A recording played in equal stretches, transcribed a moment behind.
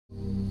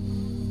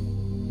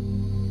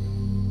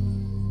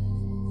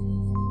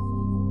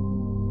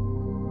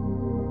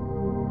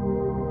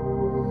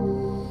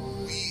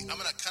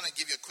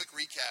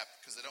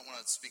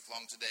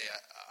long today.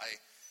 I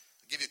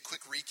give you a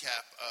quick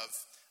recap of,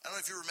 I don't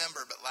know if you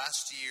remember, but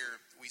last year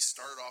we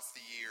started off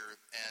the year,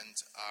 and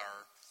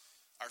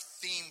our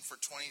theme for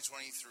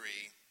 2023,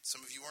 some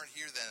of you weren't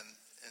here then,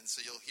 and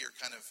so you'll hear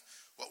kind of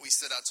what we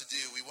set out to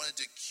do. We wanted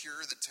to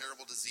cure the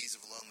terrible disease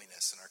of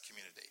loneliness in our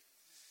community.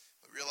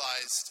 We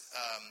realized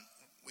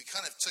we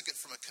kind of took it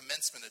from a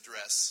commencement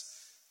address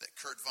that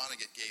Kurt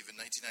Vonnegut gave in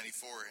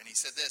 1994, and he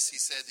said this. He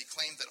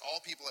claimed that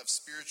all people have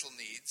spiritual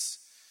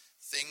needs,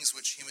 things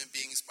which human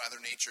beings by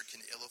their nature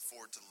can ill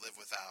afford to live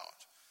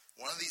without.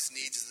 One of these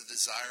needs is the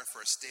desire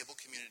for a stable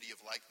community of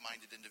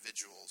like-minded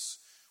individuals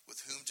with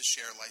whom to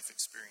share life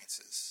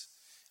experiences.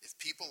 If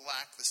people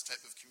lack this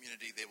type of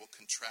community, they will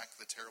contract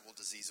the terrible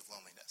disease of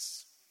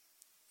loneliness.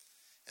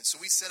 And so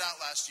we set out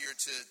last year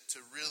to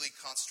really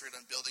concentrate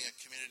on building a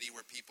community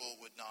where people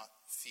would not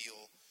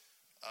feel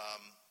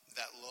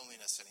that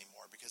loneliness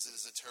anymore, because it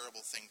is a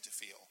terrible thing to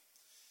feel.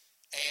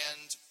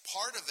 And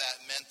part of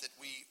that meant that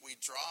we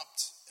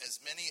dropped as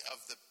many of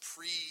the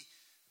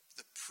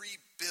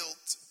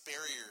pre-built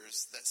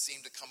barriers that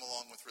seem to come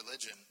along with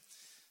religion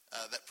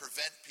that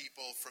prevent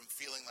people from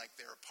feeling like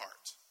they're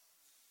apart.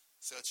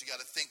 So that you got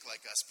to think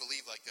like us,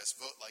 believe like us,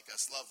 vote like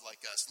us, love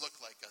like us, look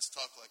like us,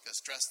 talk like us,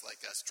 dress like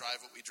us,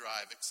 drive what we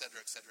drive, et cetera,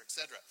 et cetera, et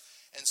cetera.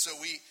 And so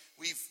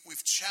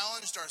we've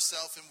challenged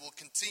ourselves, and will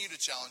continue to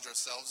challenge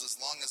ourselves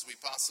as long as we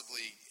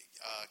possibly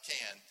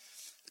can.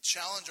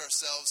 Challenge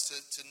ourselves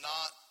to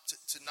not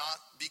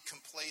be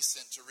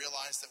complacent, to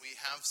realize that we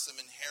have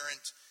some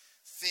inherent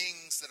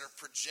things that are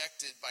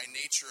projected by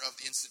nature of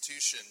the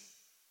institution,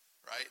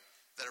 right?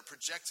 That are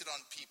projected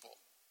on people,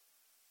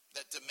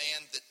 that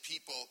demand that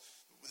people.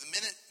 The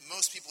minute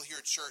most people here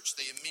at church,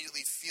 they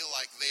immediately feel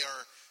like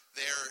they're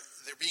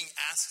being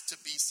asked to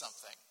be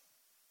something.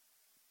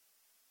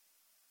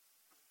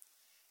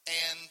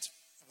 And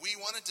we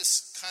want to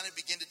just kind of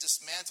begin to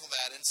dismantle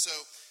that. And so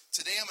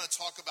today I'm going to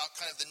talk about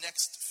kind of the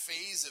next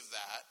phase of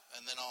that,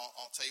 and then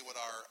I'll tell you what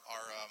our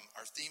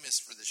theme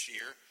is for this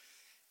year.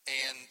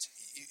 And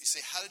you say,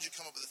 how did you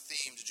come up with a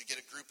theme? Did you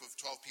get a group of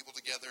 12 people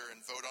together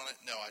and vote on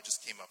it? No, I just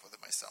came up with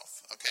it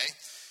myself, okay?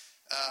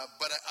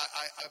 But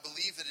I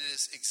believe that it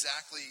is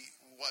exactly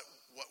what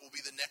will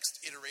be the next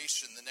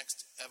iteration, the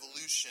next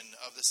evolution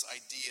of this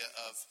idea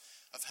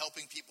of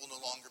helping people no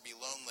longer be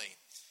lonely.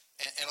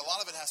 And a lot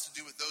of it has to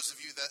do with those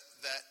of you that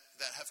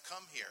have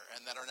come here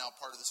and that are now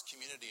part of this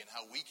community, and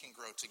how we can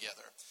grow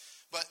together.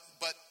 But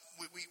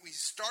we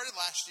started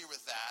last year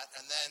with that,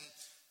 and then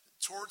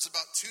towards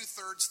about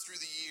 2/3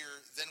 through the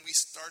year, then we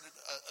started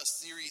a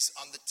series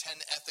on the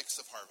 10 ethics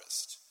of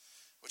harvest,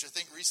 which I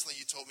think recently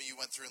you told me you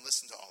went through and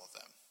listened to all of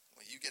them.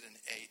 Well, you get an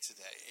A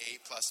today, A++,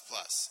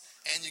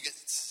 and you get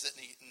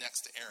sitting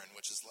next to Aaron,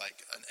 which is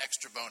like an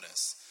extra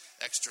bonus,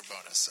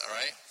 all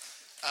right?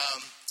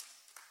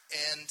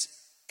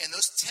 And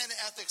those 10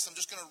 ethics, I'm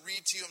just going to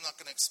read to you. I'm not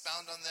going to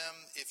expound on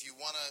them. If you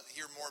want to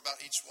hear more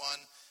about each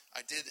one,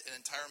 I did an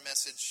entire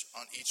message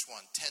on each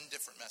one, 10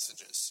 different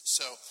messages.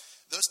 So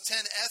those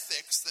 10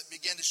 ethics that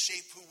begin to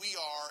shape who we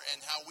are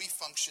and how we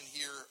function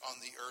here on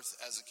the earth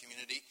as a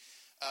community.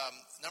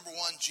 Number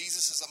 1,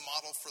 Jesus is a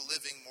model for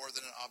living more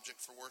than an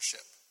object for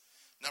worship.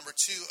 Number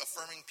 2,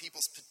 affirming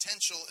people's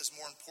potential is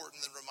more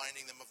important than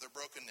reminding them of their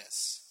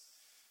brokenness.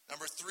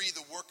 Number 3,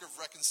 the work of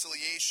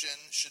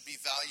reconciliation should be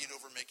valued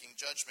over making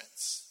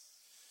judgments.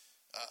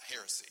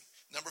 Heresy.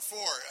 Number 4,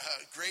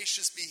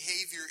 gracious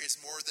behavior is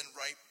more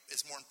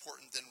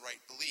important than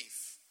right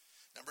belief.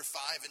 Number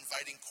 5,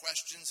 inviting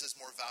questions is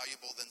more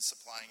valuable than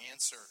supplying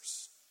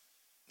answers.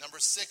 Number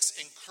 6,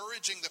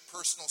 encouraging the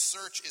personal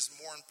search is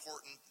more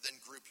important than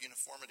group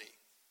uniformity.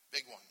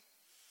 Big one.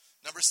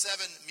 Number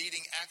 7,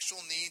 meeting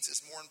actual needs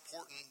is more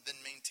important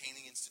than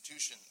maintaining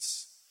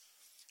institutions.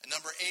 And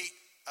number 8,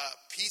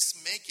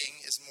 peacemaking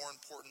is more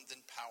important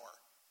than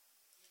power.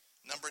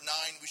 Number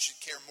 9, we should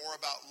care more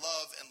about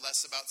love and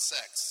less about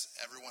sex,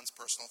 everyone's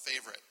personal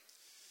favorite.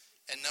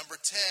 And number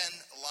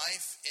 10,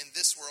 life in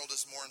this world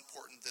is more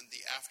important than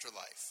the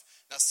afterlife.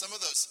 Now, some of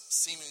those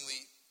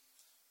seemingly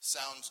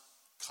sound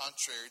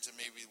contrary to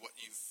maybe what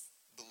you've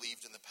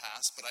believed in the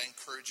past, but I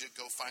encourage you to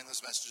go find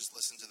those messages,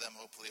 listen to them.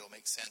 Hopefully it'll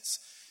make sense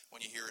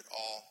when you hear it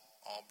all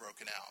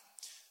broken out.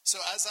 So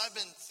as I've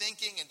been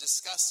thinking and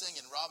discussing,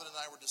 and Robin and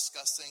I were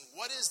discussing,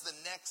 what is the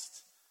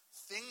next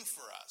thing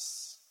for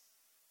us?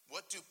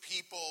 What do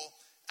people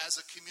as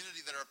a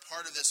community that are a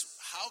part of this,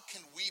 how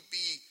can we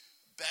be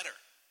better?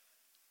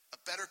 A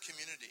better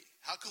community?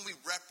 How can we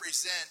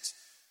represent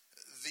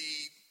the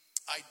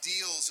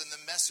ideals and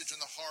the message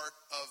and the heart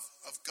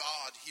of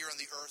God here on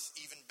the earth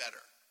even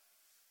better?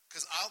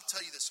 Because I'll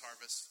tell you this,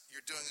 Harvest,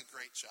 you're doing a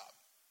great job.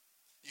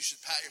 You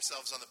should pat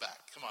yourselves on the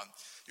back. Come on.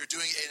 You're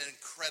doing an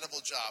incredible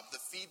job.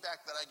 The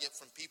feedback that I get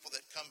from people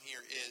that come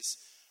here is,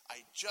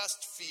 I just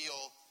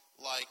feel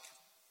like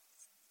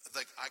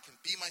I can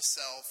be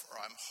myself, or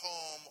I'm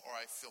home, or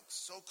I feel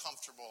so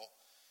comfortable.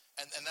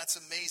 And that's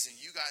amazing.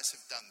 You guys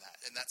have done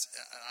that. And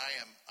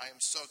I am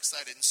so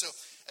excited. And so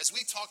as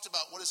we talked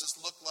about what does this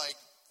look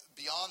like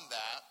beyond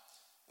that,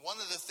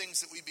 one of the things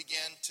that we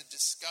began to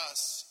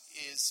discuss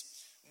is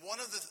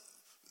one of the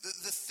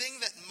the thing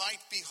that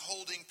might be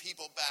holding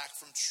people back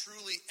from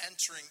truly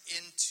entering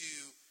into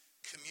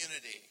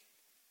community.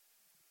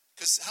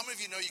 Because how many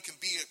of you know you can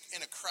be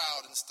in a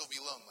crowd and still be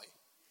lonely?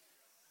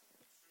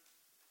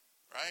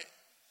 Right?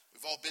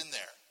 We've all been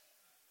there.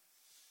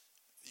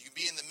 You can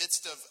be in the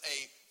midst of a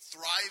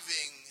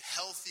thriving,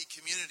 healthy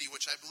community,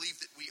 which I believe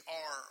that we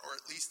are, or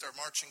at least are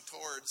marching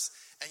towards,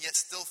 and yet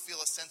still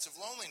feel a sense of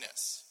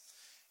loneliness.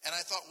 And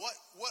I thought,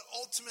 what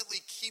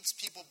ultimately keeps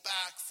people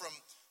back from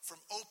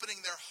opening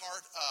their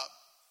heart up,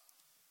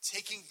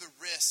 taking the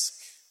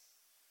risk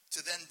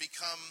to then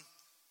become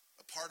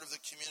a part of the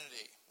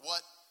community?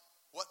 What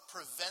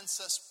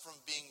prevents us from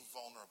being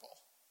vulnerable?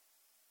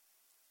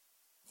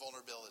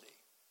 Vulnerability.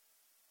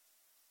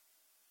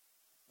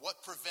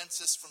 What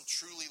prevents us from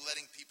truly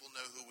letting people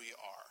know who we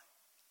are?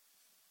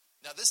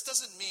 Now, this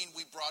doesn't mean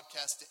we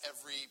broadcast to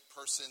every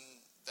person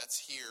that's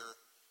here,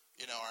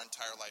 our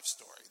entire life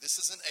story. This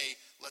isn't a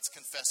let's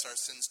confess our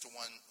sins to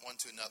one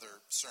to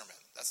another sermon.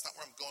 That's not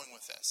where I'm going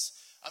with this.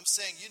 I'm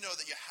saying,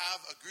 that you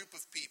have a group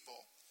of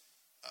people.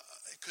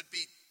 It could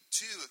be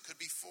 2, it could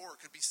be 4,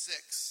 it could be 6,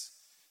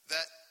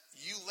 that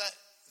you let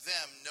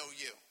them know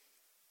you.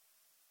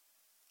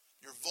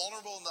 You're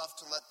vulnerable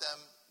enough to let them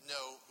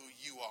know who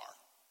you are.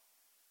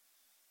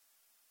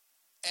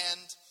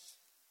 And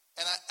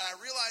I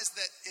realized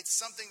that it's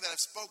something that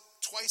I've spoke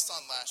twice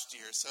on last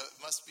year, so it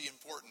must be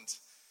important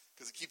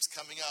because it keeps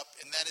coming up,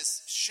 and that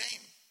is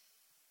shame.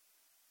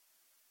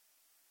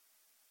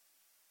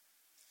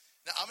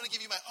 Now, I'm going to give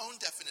you my own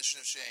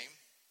definition of shame.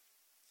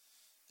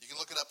 You can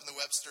look it up in the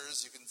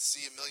Webster's. You can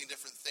see a million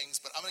different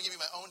things, but I'm going to give you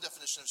my own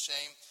definition of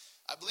shame.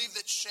 I believe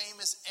that shame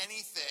is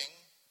anything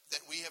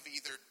that we have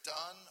either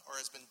done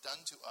or has been done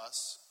to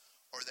us,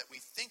 or that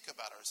we think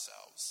about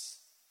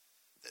ourselves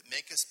that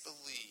make us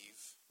believe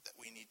that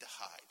we need to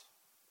hide.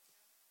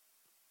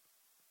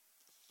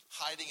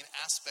 Hiding an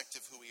aspect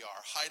of who we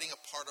are, hiding a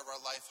part of our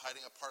life,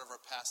 hiding a part of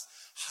our past,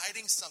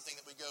 hiding something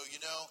that we go,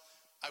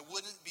 I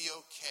wouldn't be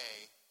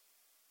okay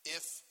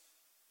if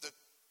the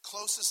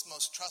closest,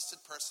 most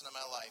trusted person in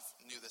my life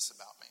knew this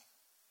about me.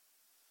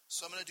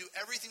 So I'm going to do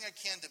everything I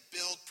can to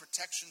build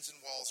protections and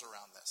walls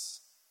around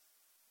this.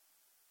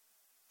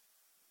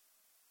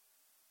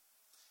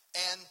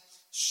 And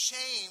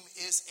shame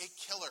is a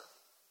killer.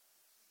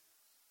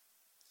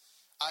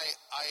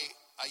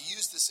 I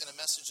used this in a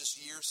message this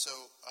year, so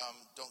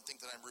don't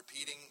think that I'm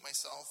repeating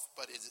myself,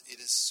 but it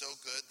is so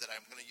good that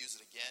I'm going to use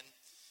it again.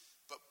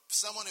 But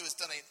someone who has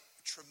done a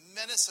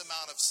tremendous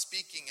amount of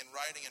speaking and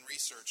writing and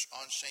research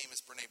on shame is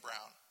Brené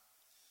Brown.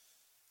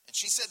 And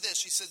she said this,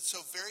 she said,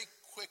 so very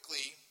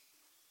quickly,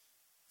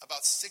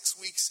 about 6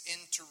 weeks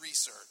into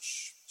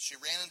research, she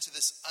ran into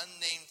this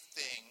unnamed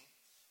thing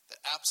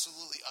that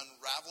absolutely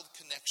unraveled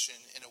connection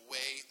in a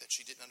way that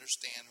she didn't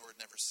understand or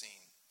had never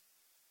seen.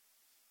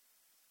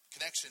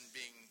 Connection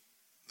being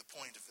the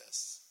point of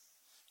this.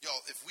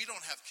 Y'all, if we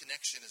don't have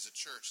connection as a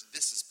church,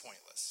 this is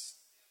pointless.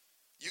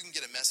 You can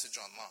get a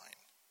message online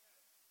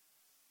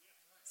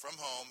from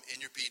home in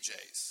your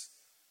PJs.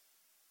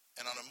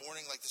 And on a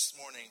morning like this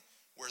morning,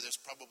 where there's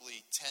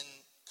probably 10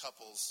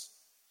 couples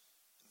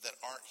that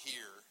aren't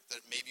here,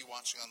 that may be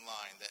watching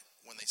online, that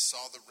when they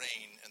saw the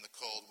rain and the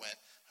cold went,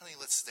 honey,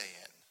 let's stay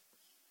in.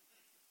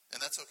 And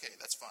that's okay,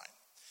 that's fine.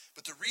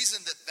 But the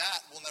reason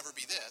that will never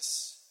be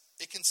this,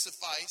 it can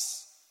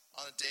suffice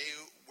on a day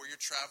where you're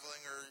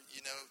traveling or, you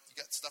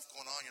got stuff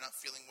going on, you're not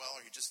feeling well,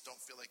 or you just don't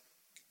feel like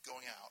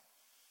going out.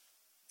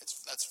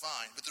 That's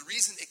fine. But the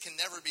reason it can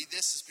never be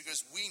this is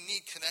because we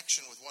need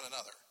connection with one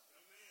another.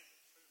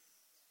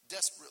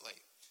 Desperately.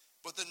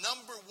 But the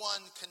number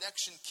one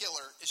connection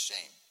killer is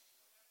shame.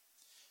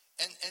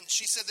 And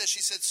she said this,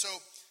 she said, so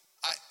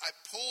I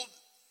pulled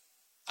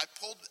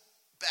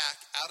back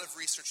out of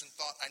research and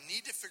thought, I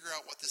need to figure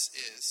out what this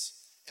is,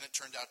 and it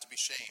turned out to be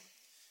shame.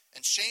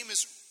 And shame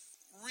is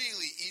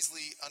really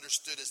easily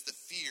understood as the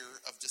fear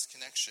of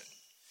disconnection.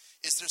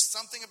 Is there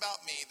something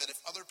about me that if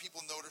other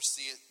people note or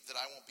see it, that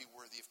I won't be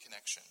worthy of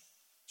connection?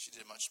 She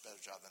did a much better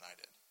job than I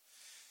did.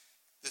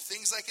 The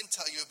things I can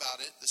tell you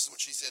about it, this is what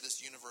she said,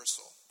 is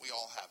universal. We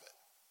all have it.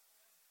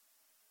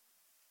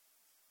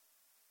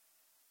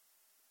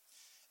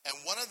 And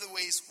one of the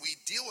ways we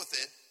deal with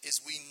it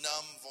is we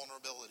numb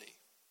vulnerability.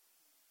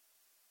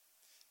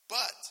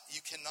 But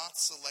you cannot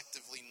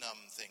selectively numb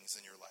things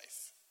in your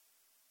life.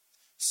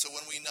 So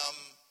when we numb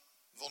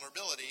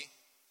vulnerability,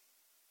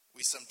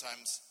 we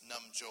sometimes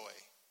numb joy.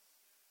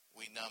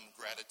 We numb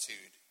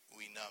gratitude.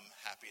 We numb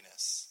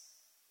happiness.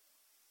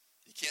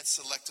 You can't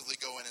selectively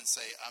go in and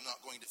say, I'm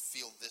not going to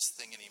feel this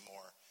thing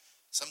anymore.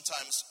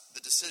 Sometimes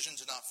the decision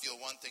to not feel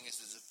one thing is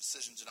the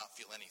decision to not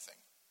feel anything.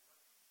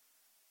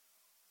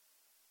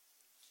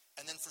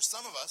 And then for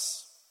some of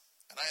us,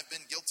 and I have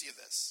been guilty of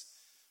this,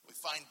 we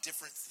find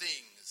different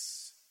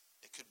things.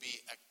 It could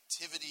be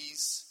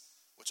activities,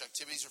 which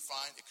activities are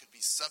fine. It could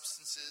be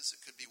substances.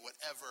 It could be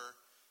whatever,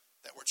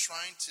 that we're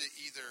trying to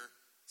either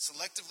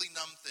selectively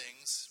numb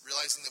things,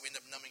 realizing that we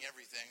end up numbing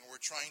everything, or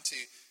we're trying to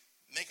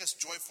make us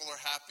joyful or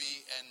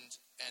happy,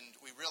 and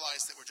we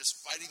realize that we're just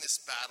fighting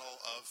this battle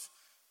of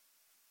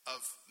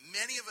of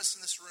many of us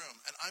in this room,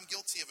 and I'm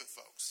guilty of it,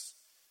 folks.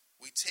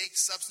 We take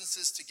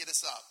substances to get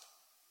us up.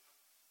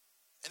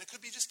 And it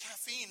could be just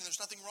caffeine, and there's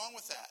nothing wrong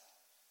with that.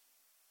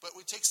 But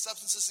we take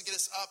substances to get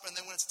us up, and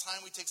then when it's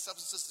time, we take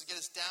substances to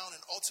get us down, and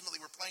ultimately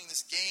we're playing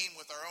this game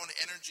with our own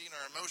energy and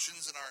our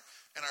emotions and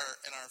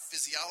our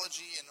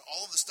physiology and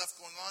all of the stuff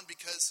going on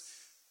because,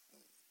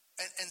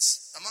 and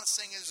I'm not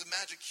saying there's a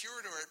magic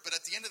cure to it, but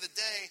at the end of the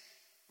day,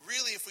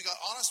 really, if we got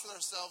honest with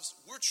ourselves,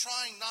 we're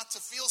trying not to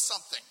feel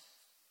something.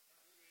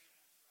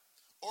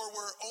 Or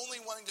we're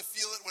only wanting to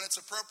feel it when it's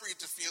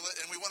appropriate to feel it,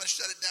 and we want to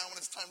shut it down when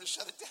it's time to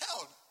shut it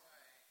down.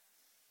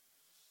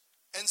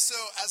 And so,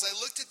 as I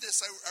looked at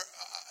this,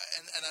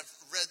 and I've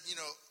read,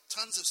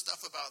 tons of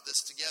stuff about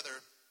this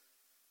together.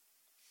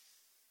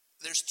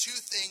 There's two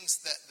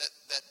things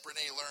that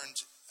Brene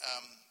learned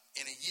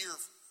in a year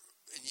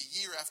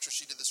after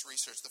she did this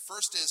research. The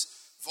first is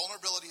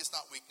vulnerability is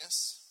not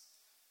weakness,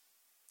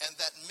 and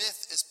that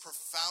myth is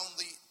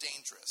profoundly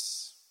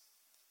dangerous.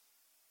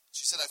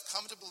 She said, I've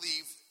come to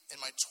believe in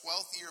my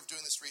 12th year of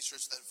doing this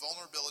research that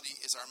vulnerability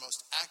is our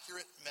most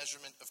accurate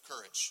measurement of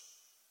courage.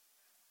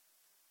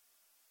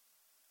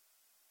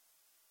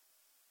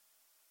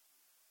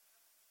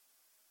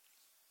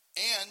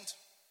 And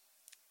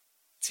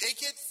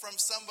take it from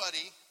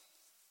somebody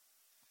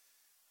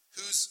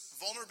whose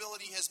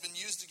vulnerability has been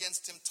used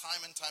against him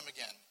time and time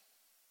again.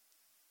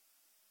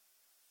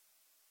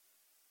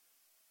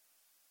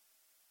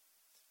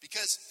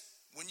 Because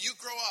when you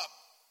grow up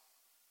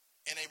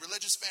in a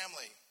religious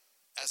family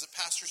as a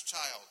pastor's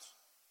child,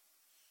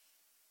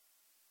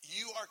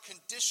 you are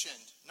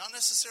conditioned, not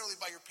necessarily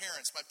by your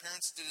parents. My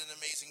parents did an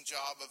amazing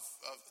job of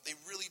they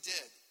really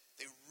did.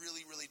 They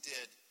really, really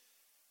did.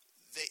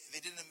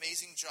 They did an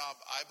amazing job,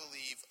 I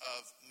believe,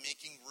 of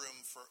making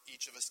room for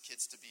each of us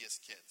kids to be as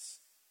kids.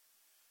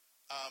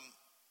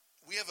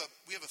 We have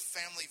a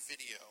family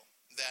video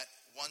that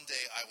one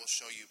day I will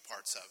show you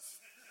parts of,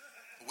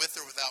 with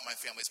or without my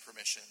family's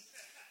permission.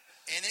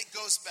 And it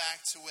goes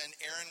back to when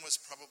Aaron was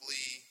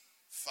probably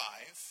 5.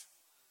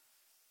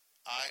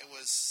 I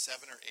was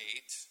 7 or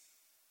 8.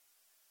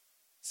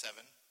 7.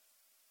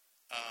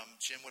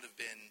 Jim would have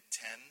been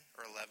 10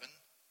 or 11.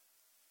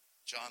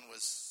 John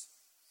was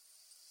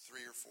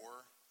 3 or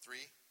 4,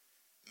 3.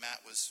 Matt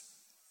was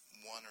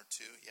 1 or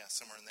 2, yeah,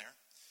 somewhere in there.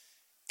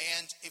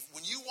 And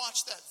when you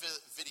watch that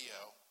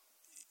video,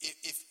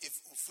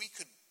 if we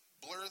could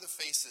blur the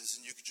faces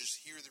and you could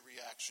just hear the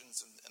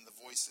reactions and the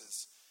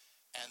voices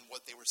and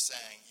what they were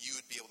saying, you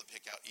would be able to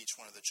pick out each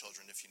one of the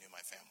children if you knew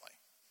my family.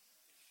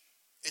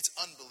 It's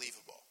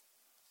unbelievable.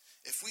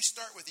 If we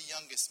start with the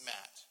youngest,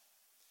 Matt,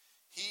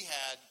 he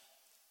had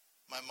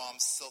my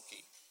mom's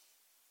Silky.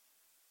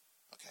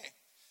 Okay?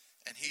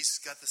 And he's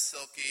got the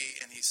Silky,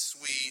 and he's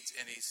sweet,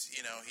 and he's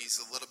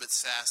a little bit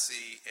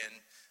sassy, and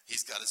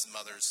he's got his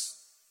mother's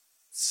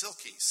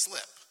Silky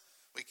slip.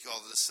 We call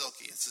it a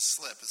Silky. It's a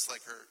slip. It's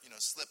like her,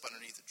 slip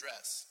underneath the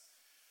dress.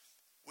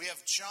 We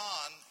have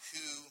John,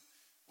 who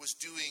was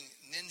doing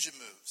ninja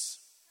moves.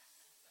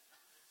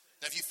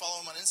 Now, if you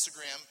follow him on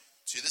Instagram,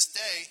 to this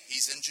day,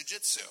 he's in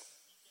jiu-jitsu.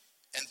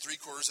 And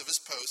 3/4 of his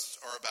posts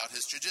are about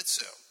his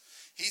jiu-jitsu.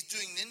 He's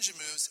doing ninja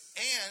moves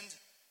and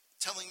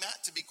telling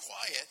Matt to be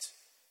quiet.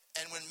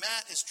 And when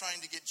Matt is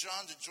trying to get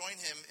John to join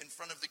him in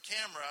front of the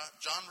camera,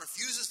 John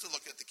refuses to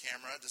look at the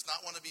camera, does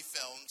not want to be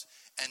filmed,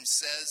 and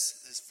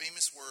says his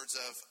famous words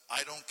of,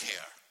 I don't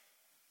care.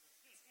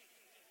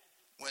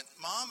 When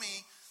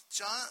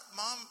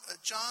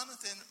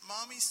Jonathan,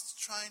 Mommy's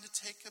trying to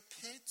take a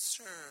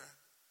picture.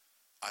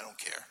 I don't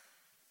care.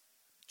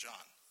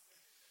 John.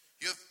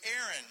 You have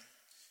Aaron,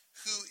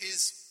 who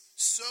is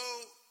so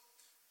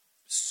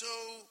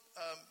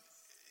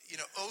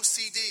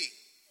OCD.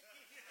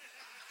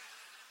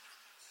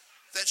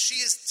 That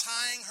she is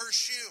tying her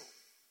shoe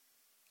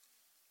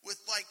with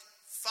like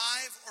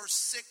 5 or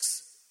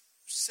 6,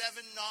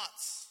 7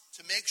 knots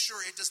to make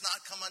sure it does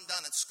not come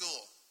undone at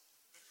school.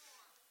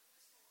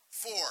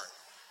 4.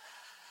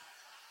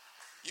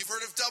 You've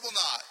heard of double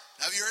knot.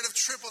 Have you heard of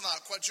triple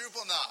knot,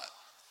 quadruple knot?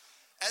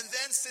 And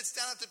then sits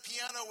down at the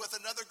piano with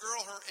another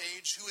girl her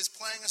age who is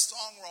playing a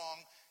song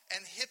wrong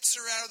and hips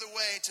her out of the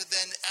way to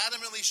then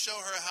adamantly show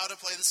her how to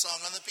play the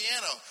song on the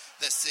piano.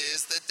 This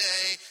is the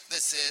day,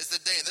 this is the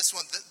day. This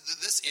one,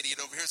 this idiot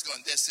over here is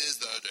going, this is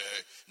the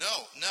day.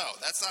 No,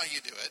 that's not how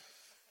you do it.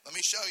 Let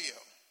me show you.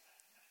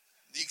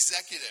 The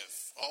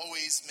executive,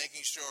 always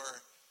making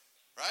sure,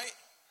 right?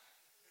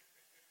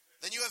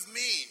 Then you have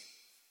me,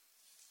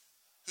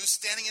 who's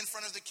standing in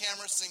front of the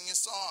camera singing a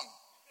song.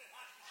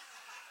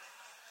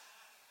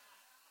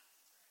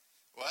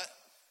 What?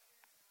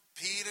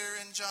 Peter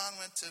and John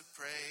went to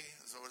pray.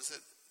 So what is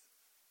it?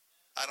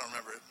 I don't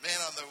remember it. Man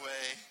on the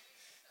way.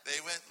 They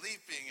went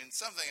leaping and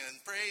something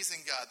and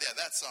praising God. Yeah,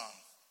 that song.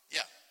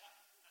 Yeah.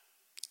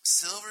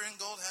 Silver and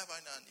gold have I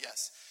none.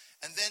 Yes.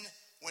 And then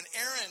when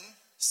Erin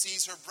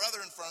sees her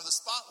brother in front of the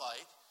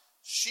spotlight,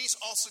 she's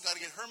also got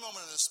to get her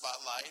moment in the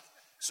spotlight.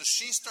 So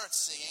she starts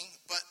singing,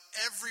 but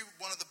every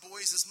one of the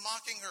boys is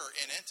mocking her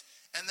in it.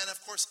 And then, of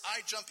course,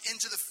 I jump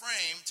into the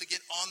frame to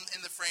get on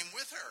in the frame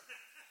with her.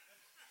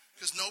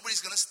 because nobody's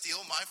going to steal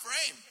my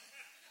frame.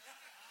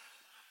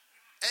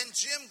 And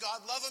Jim, God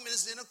love him,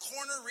 is in a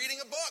corner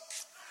reading a book.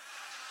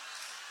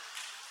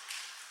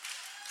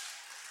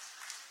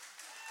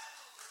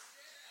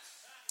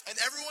 And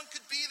everyone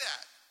could be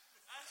that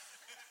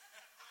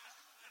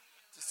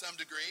to some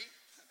degree.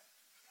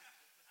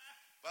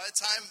 By the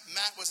time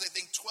Matt was, I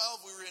think,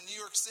 12, we were in New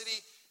York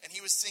City, and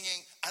he was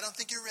singing, I don't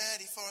think you're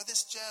ready for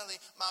this jelly.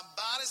 My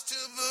body's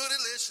too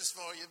bootylicious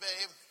for you,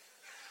 babe.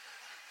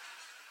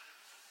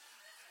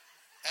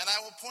 And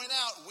I will point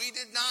out, we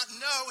did not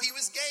know he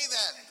was gay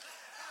then.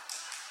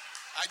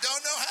 I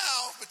don't know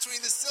how, between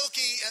the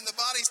silky and the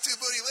body's too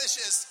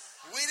bootylicious,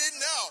 we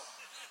didn't know.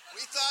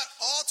 We thought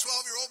all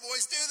 12-year-old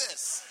boys do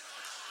this.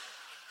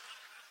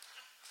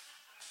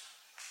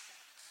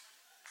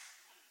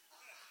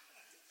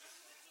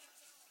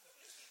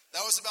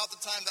 That was about the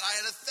time that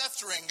I had a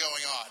theft ring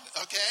going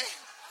on, okay?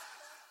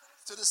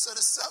 So to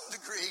some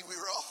degree, we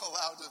were all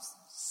allowed to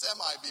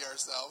semi-be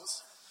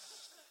ourselves.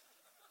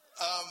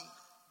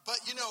 But,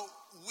 you know,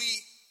 we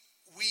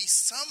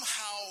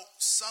somehow,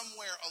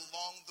 somewhere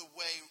along the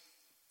way,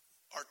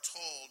 are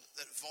told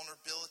that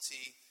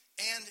vulnerability,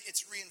 and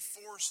it's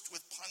reinforced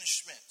with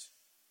punishment.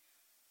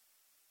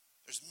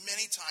 There's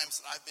many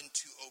times that I've been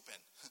too open,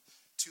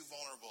 too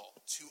vulnerable,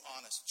 too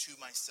honest, to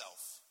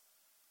myself.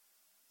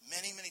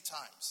 Many, many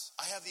times.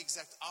 I have the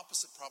exact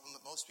opposite problem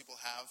that most people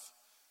have.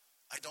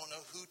 I don't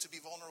know who to be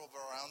vulnerable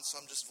around, so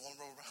I'm just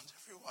vulnerable around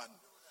everyone.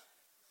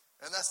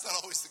 And that's not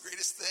always the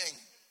greatest thing.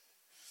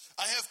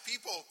 I have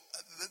people,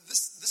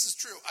 this is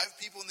true, I have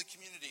people in the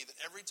community that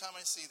every time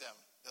I see them,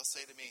 they'll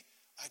say to me,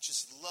 I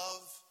just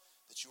love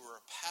that you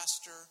are a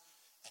pastor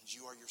and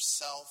you are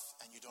yourself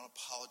and you don't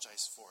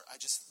apologize for it.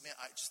 I just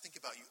think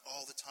about you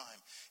all the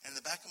time. And in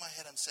the back of my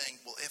head, I'm saying,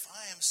 well, if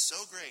I am so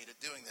great at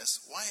doing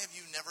this, why have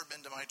you never been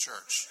to my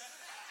church?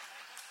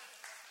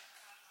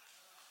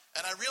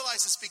 And I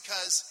realize it's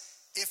because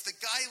if the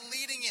guy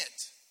leading it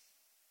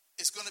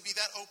is going to be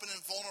that open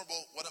and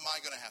vulnerable, what am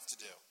I going to have to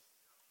do?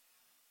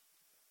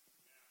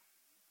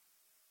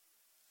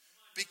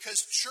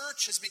 Because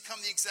church has become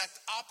the exact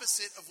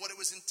opposite of what it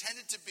was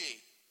intended to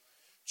be.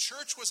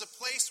 Church was a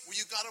place where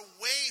you got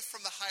away from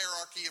the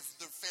hierarchy of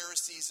the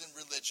Pharisees and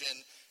religion.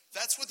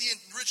 That's what the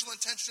original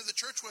intention of the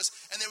church was.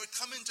 And they would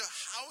come into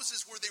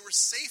houses where they were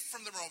safe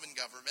from the Roman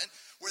government,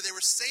 where they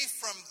were safe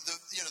from the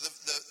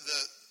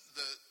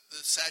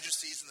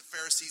Sadducees and the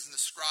Pharisees and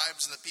the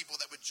scribes and the people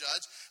that would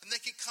judge. And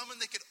they could come and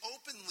they could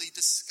openly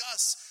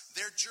discuss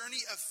their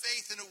journey of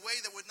faith in a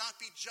way that would not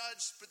be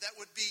judged, but that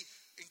would be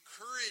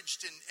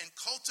encouraged and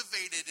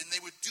cultivated, and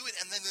they would do it,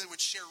 and then they would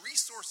share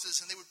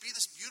resources, and they would be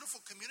this beautiful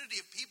community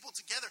of people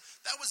together.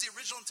 That was the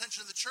original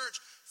intention of the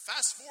church.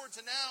 Fast forward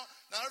to now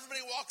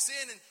everybody walks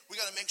in, and we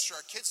got to make sure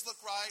our kids look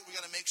right. We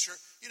got to make sure,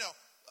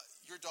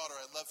 your daughter,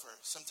 I love her.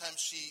 Sometimes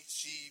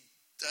she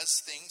does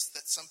things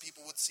that some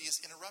people would see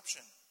as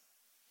interruption.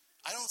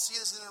 I don't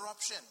see it as an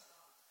interruption.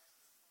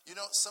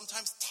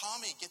 Sometimes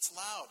Tommy gets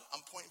loud.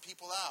 I'm pointing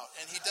people out,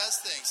 and he does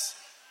things.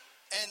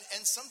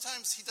 And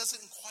sometimes he does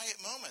it in quiet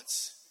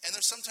moments. And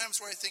there's sometimes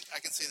where I think,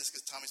 I can say this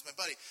because Tommy's my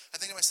buddy, I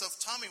think to myself,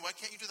 Tommy, why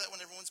can't you do that when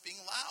everyone's being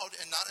loud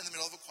and not in the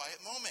middle of a quiet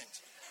moment?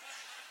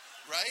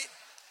 Right?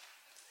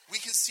 We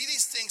can see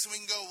these things and we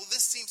can go, well,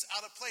 this seems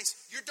out of place.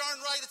 You're darn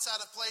right it's out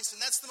of place,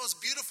 and that's the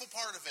most beautiful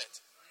part of it.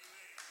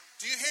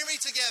 Do you hear me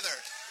together?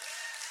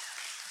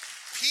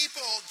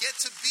 People get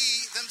to be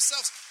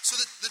themselves. So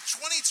the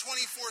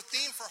 2024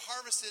 theme for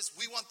Harvest is,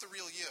 we want the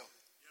real you.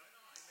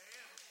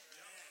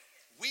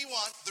 We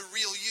want the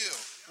real you.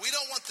 We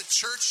don't want the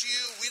church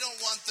you. We don't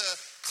want the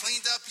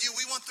cleaned up you.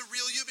 We want the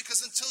real you,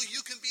 because until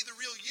you can be the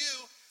real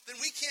you, then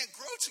we can't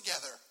grow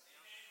together.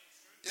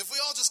 If we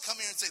all just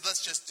come here and say, let's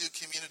just do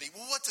community,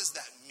 well, what does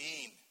that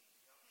mean?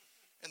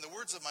 In the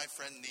words of my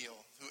friend Neil,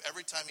 who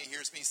every time he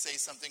hears me say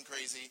something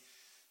crazy,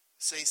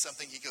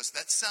 he goes,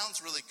 that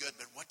sounds really good,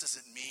 but what does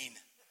it mean?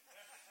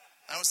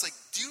 I was like,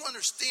 do you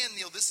understand,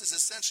 Neil, this is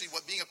essentially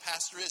what being a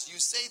pastor is.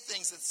 You say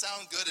things that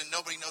sound good and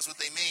nobody knows what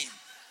they mean.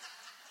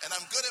 And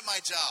I'm good at my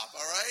job,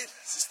 all right?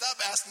 So stop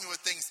asking me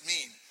what things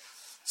mean.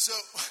 So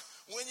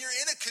when you're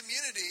in a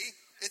community,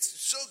 it's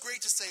so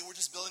great to say we're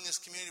just building this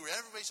community where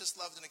everybody's just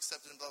loved and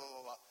accepted and blah, blah,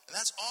 blah, blah. And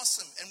that's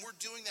awesome. And we're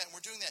doing that and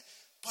we're doing that.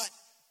 But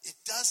it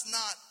does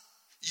not,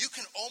 you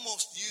can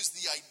almost use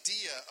the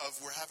idea of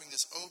we're having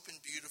this open,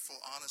 beautiful,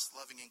 honest,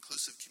 loving,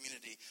 inclusive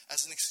community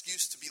as an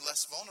excuse to be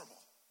less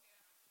vulnerable.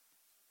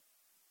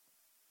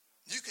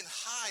 You can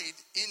hide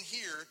in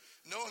here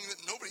knowing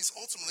that nobody's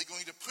ultimately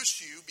going to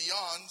push you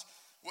beyond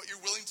what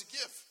you're willing to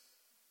give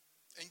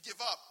and give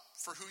up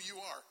for who you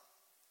are.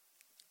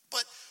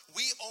 But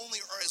we only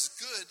are as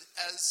good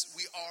as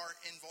we are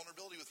in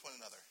vulnerability with one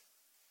another.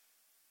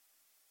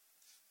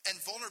 And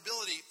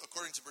vulnerability,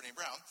 according to Brené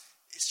Brown,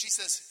 she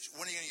says,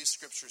 when are you going to use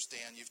scriptures,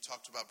 Dan? You've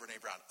talked about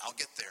Brené Brown. I'll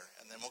get there,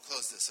 and then we'll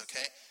close this,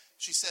 okay?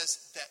 She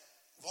says that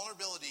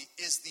vulnerability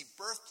is the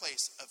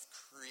birthplace of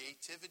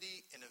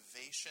creativity,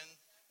 innovation,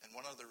 and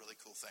one other really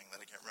cool thing that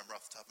I can't remember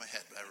off the top of my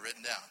head, but I've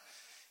written down.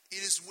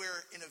 It is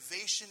where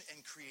innovation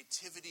and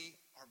creativity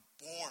are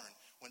born.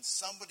 When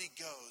somebody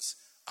goes,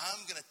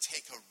 I'm going to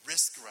take a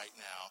risk right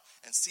now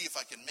and see if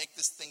I can make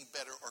this thing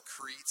better or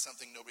create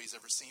something nobody's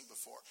ever seen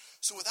before.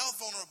 So without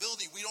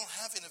vulnerability, we don't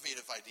have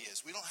innovative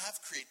ideas. We don't have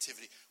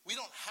creativity. We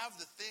don't have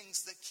the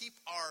things that keep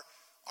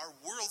our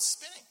world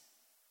spinning.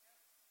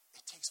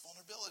 It takes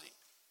vulnerability.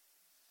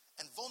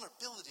 And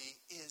vulnerability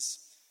is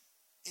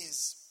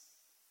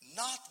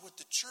not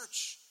what the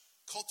church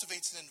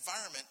cultivates an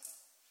environment.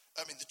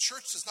 I mean, the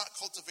church does not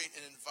cultivate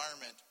an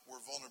environment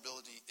where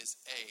vulnerability is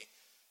A,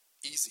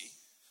 easy,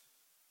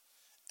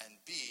 and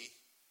B,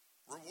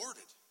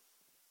 rewarded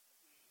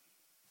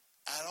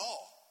at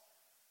all.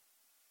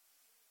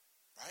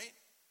 Right?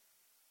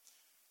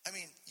 I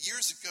mean,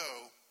 years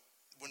ago,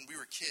 when we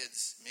were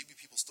kids, maybe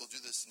people still do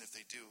this, and if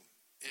they do,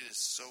 it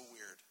is so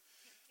weird.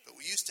 But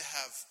we used to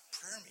have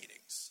prayer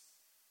meetings,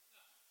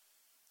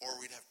 or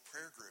we'd have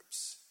prayer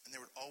groups, and there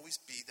would always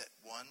be that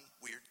one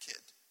weird kid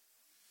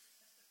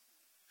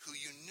who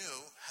you knew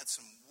had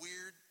some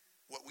weird,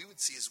 what we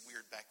would see as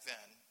weird back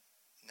then,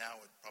 now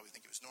would probably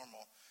think it was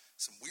normal,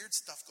 some weird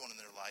stuff going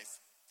in their life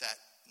that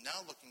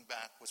now looking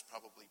back was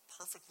probably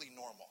perfectly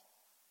normal.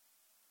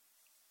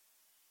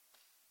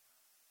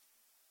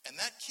 And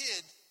that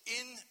kid,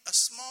 in a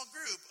small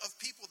group of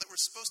people that were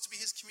supposed to be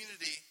his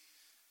community,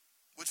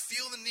 would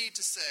feel the need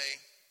to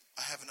say,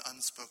 I have an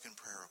unspoken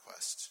prayer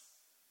request.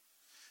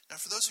 Now,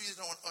 for those of you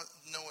who don't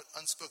know what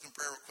unspoken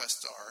prayer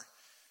requests are,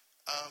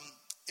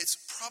 it's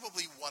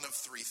probably one of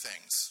three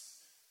things.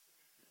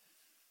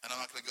 And I'm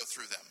not going to go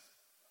through them.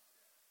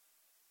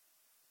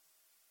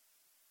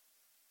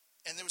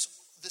 And there was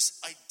this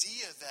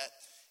idea that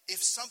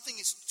if something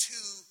is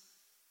too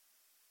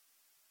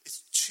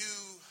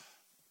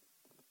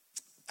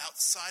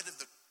outside of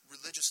the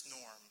religious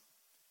norm,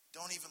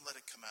 don't even let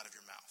it come out of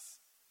your mouth.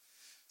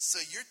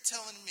 So you're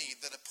telling me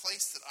that a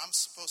place that I'm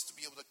supposed to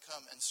be able to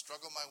come and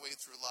struggle my way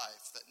through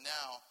life, that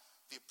now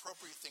the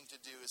appropriate thing to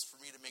do is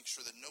for me to make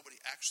sure that nobody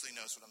actually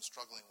knows what I'm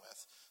struggling with,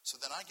 so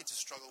then I get to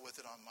struggle with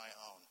it on my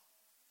own.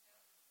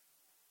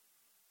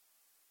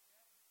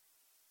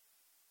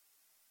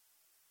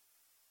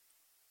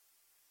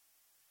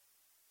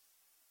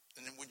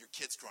 And then when your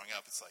kid's growing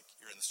up, it's like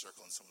you're in the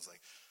circle and someone's like,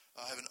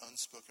 I have an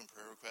unspoken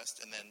prayer request.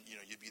 And then,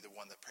 you'd be the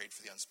one that prayed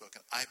for the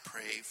unspoken. I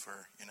pray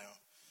for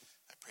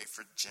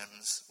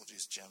Jim's, we'll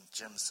use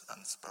Jim's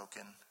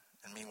unspoken.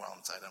 And meanwhile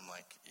inside I'm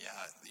like, yeah,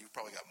 you've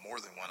probably got more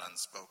than one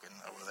unspoken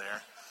over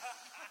there.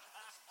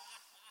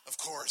 Of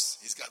course,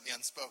 he's got the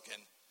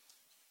unspoken.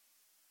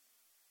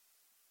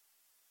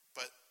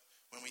 But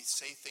when we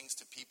say things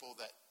to people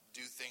that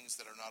do things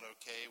that are not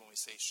okay, when we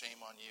say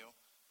shame on you,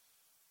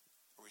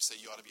 or we say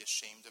you ought to be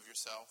ashamed of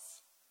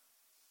yourself,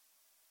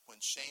 when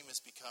shame has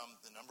become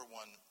the number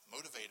one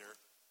motivator,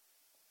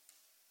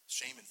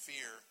 shame and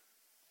fear,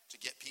 to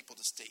get people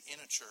to stay in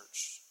a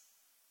church,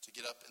 to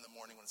get up in the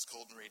morning when it's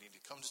cold and rainy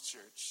to come to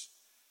church,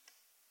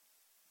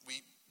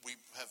 we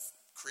have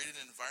created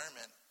an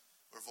environment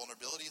where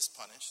vulnerability is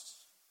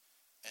punished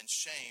and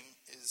shame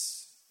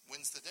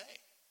wins the day.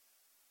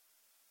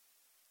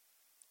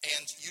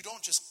 And you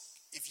don't just,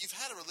 if you've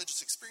had a religious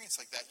experience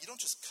like that, you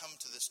don't just come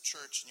to this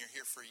church and you're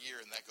here for a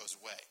year and that goes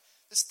away.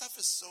 This stuff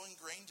is so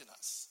ingrained in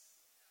us.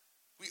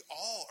 We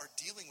all are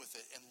dealing with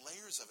it and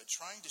layers of it,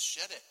 trying to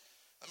shed it.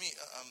 Let me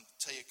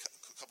tell you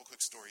a couple quick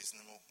stories and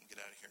then we'll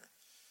get out of here.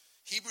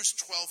 Hebrews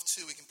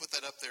 12:2, we can put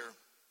that up there.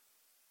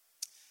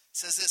 It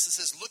says this, it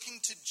says,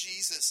 looking to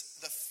Jesus,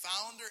 the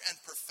founder and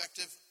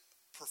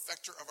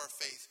perfecter of our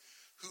faith,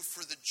 who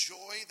for the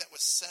joy that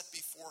was set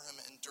before him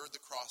endured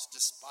the cross,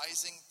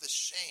 despising the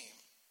shame,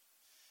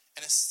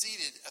 and is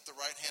seated at the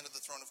right hand of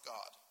the throne of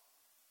God.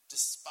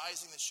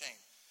 Despising the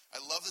shame. I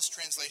love this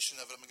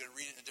translation of it. I'm going to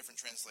read it in a different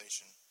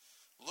translation.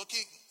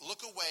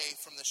 Look away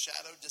from the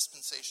shadow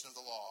dispensation of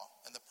the law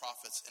and the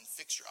prophets and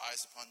fix your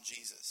eyes upon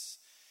Jesus.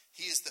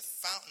 He is the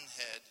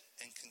fountainhead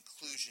and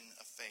conclusion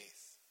of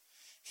faith.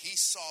 He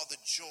saw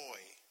the joy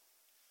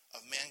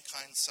of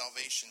mankind's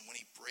salvation when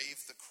he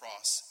braved the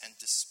cross and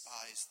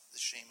despised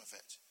the shame of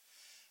it.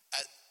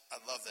 I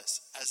love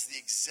this. As the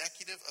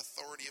executive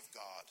authority of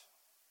God,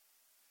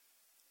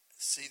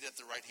 seated at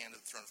the right hand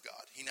of the throne of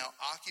God, he now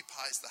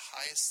occupies the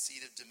highest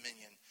seat of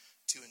dominion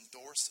to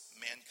endorse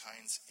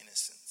mankind's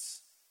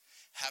innocence.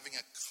 Having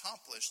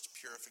accomplished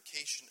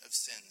purification of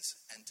sins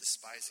and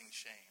despising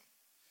shame,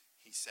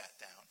 he sat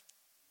down.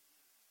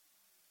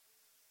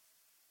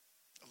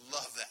 I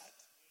love that.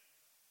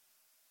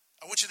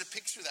 I want you to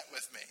picture that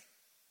with me.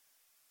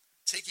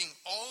 Taking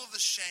all of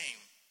the shame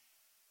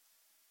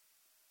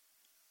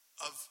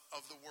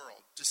of the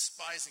world,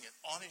 despising it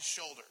on his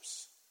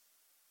shoulders,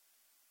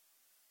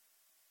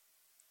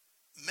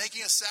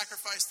 making a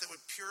sacrifice that would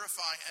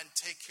purify and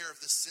take care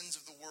of the sins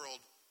of the world,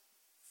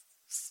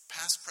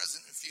 past,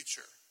 present, and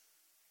future.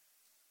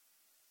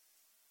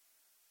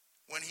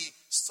 When he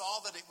saw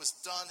that it was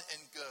done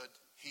and good,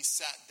 he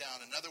sat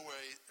down. In other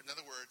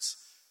words,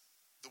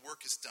 the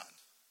work is done.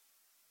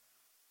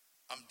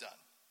 I'm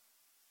done.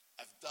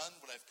 I've done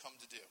what I've come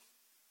to do.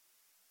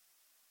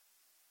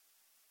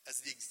 As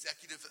the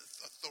executive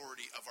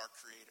authority of our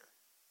Creator.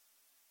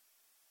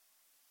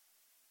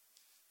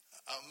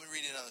 Let me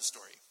read another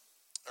story.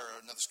 or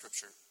another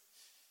scripture.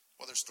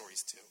 Well, there's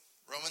stories too.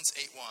 Romans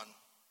 8:1.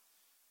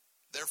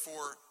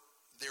 Therefore,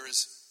 there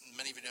is,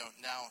 many of you know,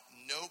 now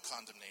no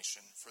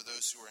condemnation for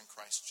those who are in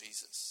Christ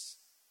Jesus.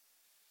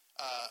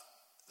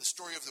 The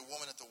story of the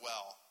woman at the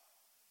well.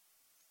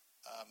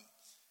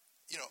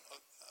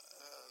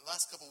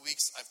 Last couple of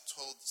weeks I've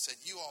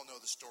said you all know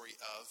the story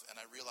of, and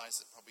I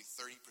realize that probably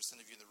 30%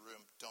 of you in the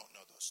room don't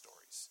know those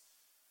stories.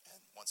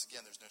 And once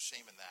again, there's no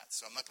shame in that.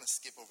 So I'm not going to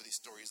skip over these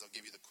stories. I'll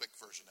give you the quick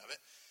version of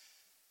it.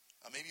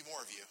 Maybe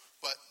more of you.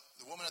 But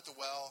the woman at the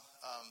well,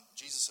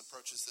 Jesus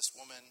approaches this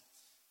woman.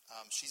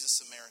 She's a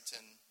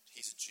Samaritan.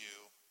 He's a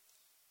Jew.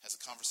 Has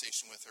a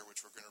conversation with her,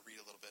 which we're going to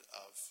read a little bit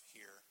of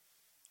here.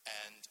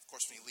 And, of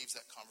course, when he leaves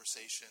that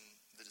conversation,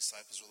 the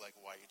disciples are like,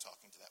 why are you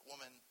talking to that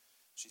woman?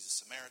 She's a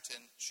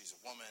Samaritan. She's a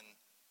woman.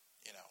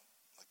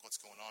 Like what's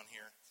going on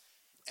here?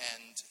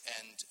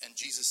 And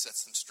Jesus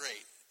sets them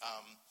straight.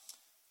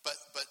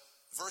 But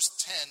verse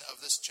 10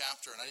 of this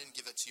chapter, and I didn't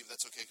give that to you, but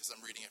that's okay because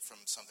I'm reading it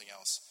from something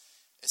else.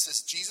 It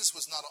says, Jesus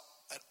was not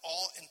at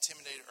all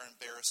intimidated or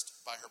embarrassed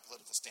by her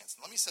political stance.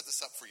 And let me set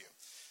this up for you.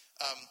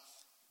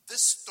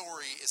 This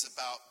story is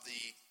about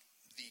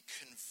the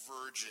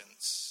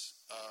convergence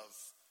of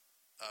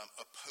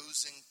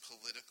opposing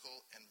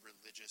political and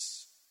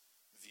religious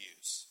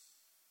views.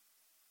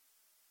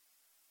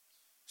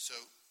 So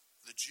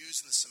the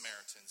Jews and the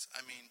Samaritans,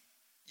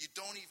 you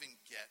don't even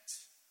get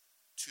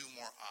two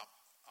more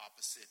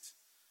opposite.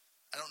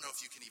 I don't know if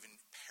you can even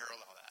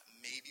parallel that.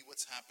 Maybe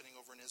what's happening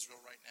over in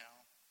Israel right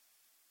now.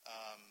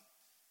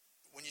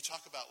 When you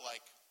talk about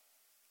like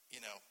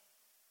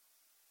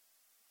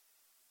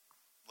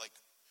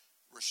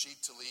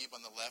Rashid Tlaib on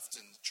the left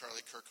and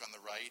Charlie Kirk on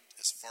the right,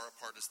 as far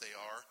apart as they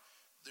are,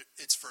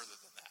 it's further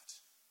than that.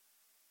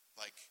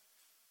 Like,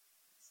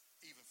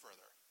 even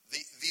further.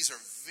 These are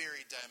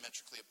very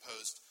diametrically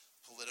opposed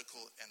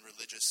political and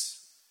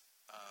religious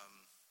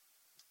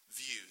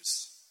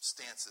views,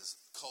 stances,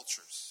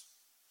 cultures.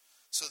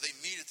 So they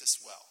meet at this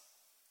well,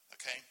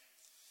 okay?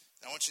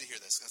 Now I want you to hear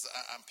this, because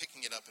I'm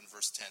picking it up in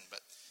verse 10,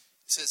 but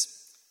it says,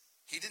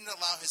 he didn't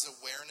allow his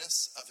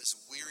awareness of his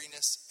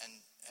weariness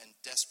and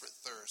desperate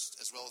thirst,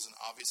 as well as an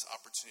obvious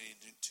opportunity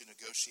to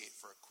negotiate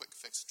for a quick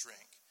fix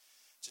drink,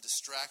 to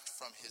distract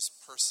from his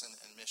person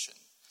and mission.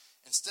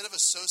 Instead of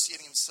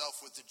associating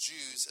himself with the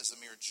Jews as a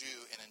mere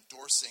Jew and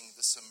endorsing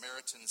the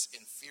Samaritans'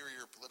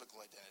 inferior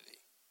political identity,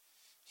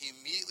 he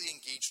immediately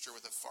engaged her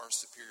with a far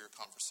superior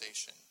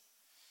conversation.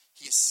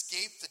 He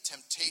escaped the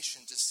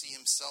temptation to see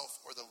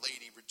himself or the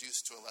lady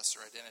reduced to a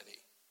lesser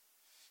identity.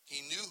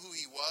 He knew who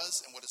he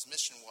was and what his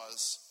mission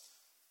was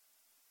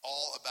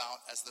all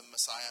about as the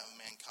Messiah of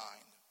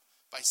mankind.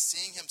 By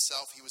seeing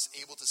himself, he was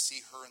able to see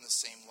her in the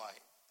same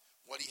light.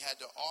 What he had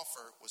to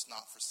offer was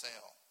not for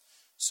sale.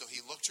 So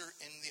he looked her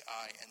in the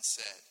eye and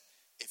said,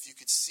 if you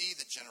could see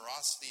the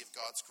generosity of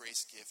God's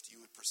grace gift, you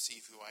would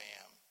perceive who I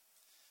am.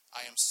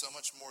 I am so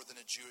much more than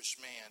a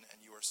Jewish man, and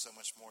you are so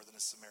much more than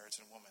a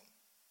Samaritan woman.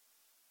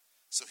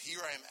 So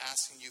here I am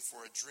asking you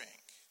for a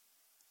drink,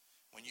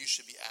 when you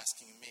should be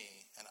asking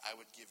me, and I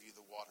would give you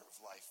the water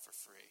of life for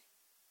free.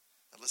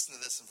 Now listen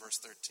to this in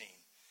verse 13.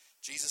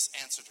 Jesus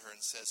answered her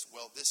and says,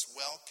 well, this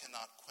well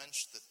cannot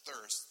quench the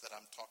thirst that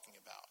I'm talking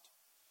about.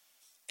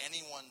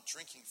 Anyone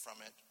drinking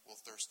from it will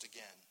thirst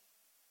again.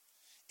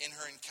 In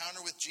her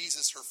encounter with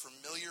Jesus, her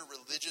familiar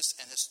religious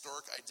and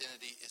historic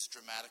identity is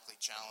dramatically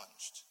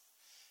challenged.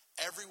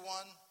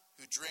 Everyone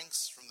who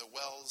drinks from the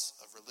wells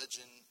of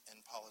religion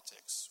and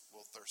politics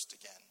will thirst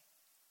again.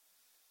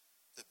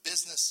 The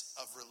business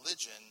of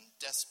religion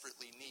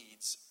desperately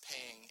needs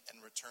paying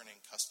and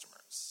returning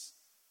customers.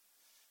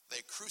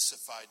 They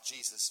crucified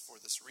Jesus for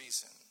this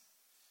reason.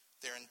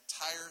 Their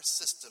entire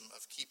system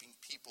of keeping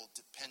people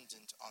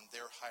dependent on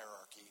their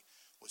hierarchy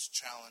was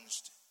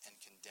challenged and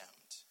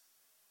condemned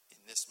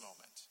in this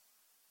moment.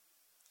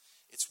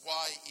 It's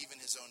why even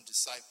his own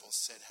disciples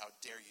said, how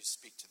dare you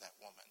speak to that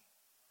woman?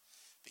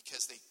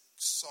 Because they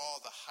saw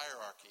the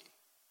hierarchy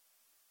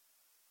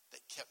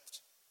that kept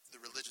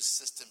the religious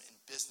system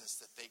in business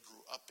that they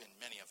grew up in,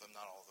 many of them,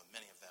 not all of them,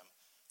 many of them,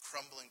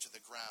 crumbling to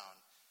the ground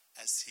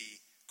as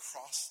he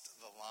crossed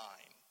the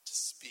line to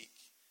speak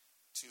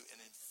to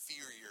an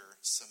inferior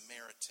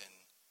Samaritan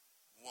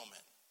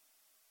woman.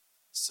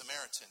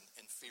 Samaritan,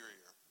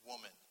 inferior.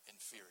 Woman,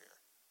 inferior.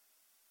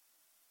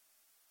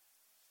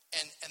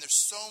 And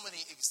there's so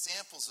many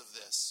examples of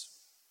this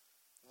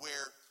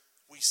where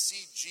we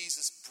see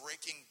Jesus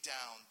breaking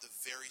down the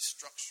very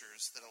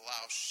structures that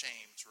allow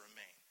shame to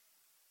remain.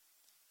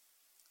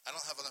 I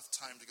don't have enough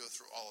time to go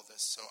through all of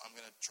this, so I'm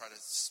going to try to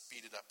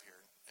speed it up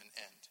here and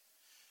end.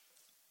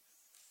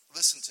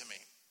 Listen to me.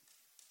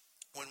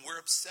 When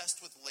we're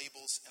obsessed with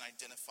labels and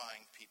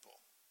identifying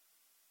people,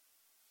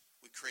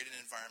 we create an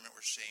environment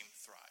where shame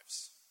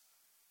thrives.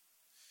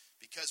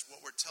 Because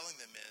what we're telling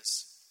them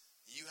is,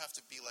 you have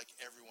to be like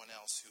everyone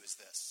else who is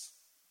this.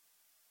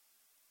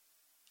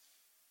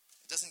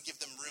 It doesn't give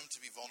them room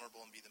to be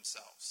vulnerable and be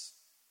themselves.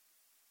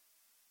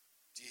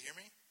 Do you hear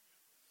me?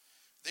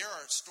 There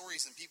are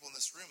stories and people in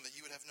this room that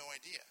you would have no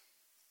idea.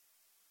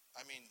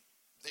 I mean,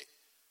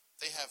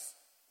 they have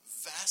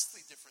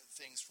vastly different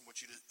things from what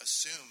you'd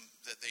assume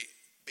that they,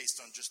 based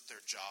on just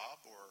their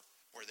job or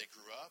where they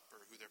grew up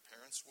or who their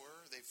parents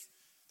were.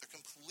 They're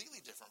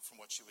completely different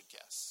from what you would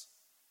guess.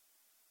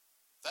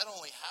 That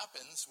only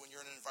happens when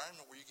you're in an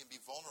environment where you can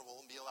be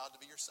vulnerable and be allowed to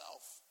be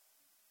yourself.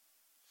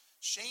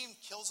 Shame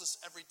kills us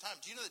every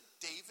time. Do you know that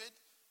David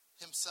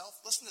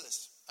himself, listen to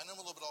this. I know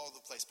I'm a little bit all over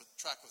the place, but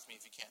track with me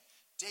if you can.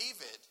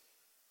 David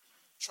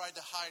tried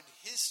to hide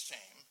his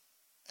shame,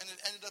 and it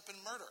ended up in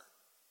murder.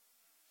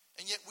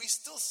 And yet we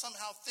still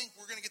somehow think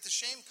we're going to get the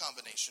shame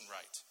combination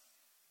right.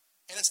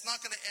 And it's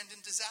not going to end in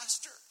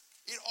disaster.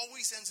 It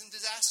always ends in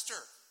disaster.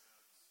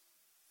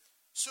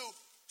 So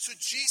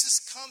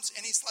Jesus comes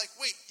and he's like,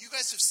 wait, you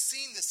guys have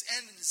seen this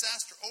end in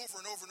disaster over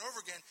and over and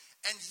over again.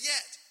 And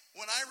yet,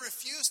 when I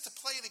refuse to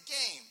play the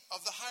game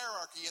of the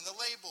hierarchy and the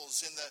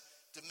labels and the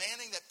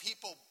demanding that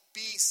people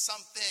be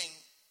something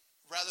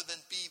rather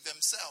than be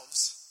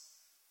themselves,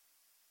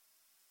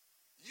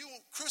 you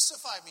will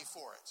crucify me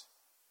for it.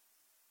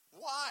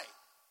 Why?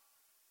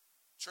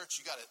 Church,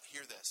 you got to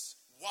hear this.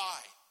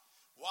 Why?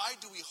 Why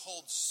do we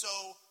hold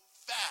so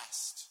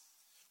fast?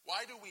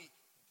 Why do we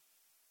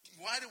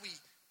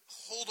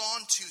hold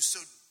on to so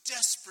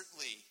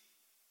desperately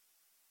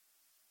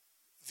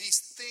these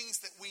things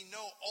that we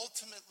know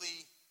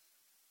ultimately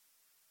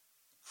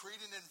create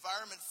an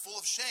environment full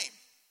of shame?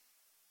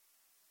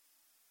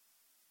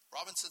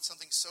 Robin said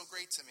something so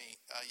great to me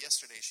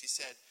yesterday. She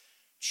said,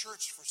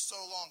 church for so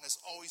long has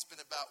always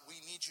been about we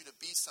need you to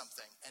be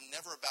something and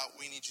never about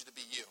we need you to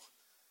be you.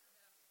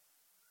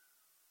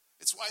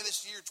 It's why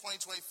this year,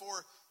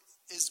 2024,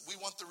 is we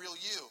want the real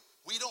you.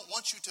 We don't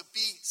want you to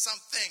be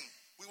something.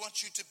 We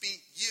want you to be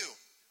you.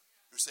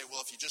 You say,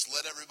 well, if you just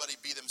let everybody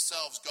be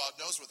themselves, God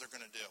knows what they're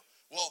going to do.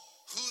 Well,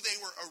 who they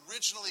were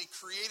originally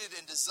created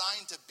and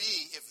designed to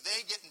be, if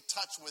they get in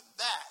touch with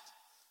that,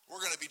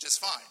 we're going to be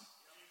just fine.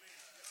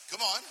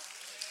 Come on.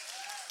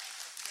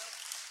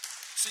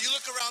 So you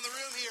look around the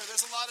room here,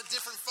 there's a lot of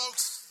different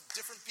folks,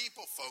 different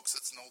people. Folks,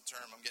 that's an old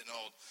term. I'm getting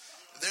old.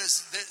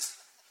 There's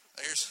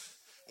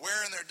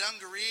wearing their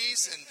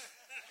dungarees and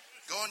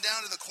going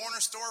down to the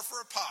corner store for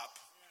a pop.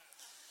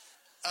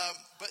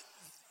 But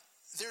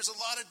there's a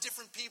lot of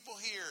different people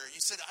here.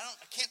 You said, I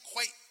can't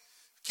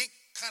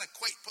kind of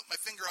quite put my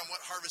finger on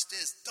what harvest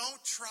is.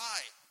 Don't try.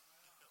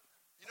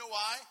 You know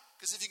why?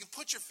 Because if you can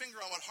put your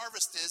finger on what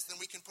harvest is, then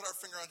we can put our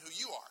finger on who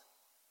you are.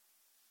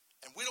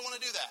 And we don't want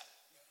to do that.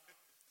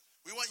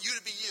 We want you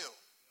to be you.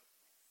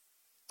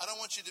 I don't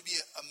want you to be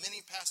a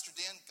mini Pastor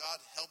Dan. God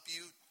help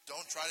you.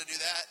 Don't try to do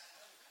that.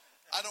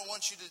 I don't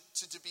want you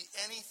to be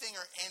anything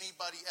or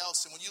anybody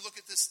else. And when you look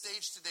at this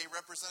stage today,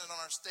 represented on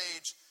our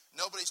stage,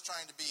 nobody's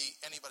trying to be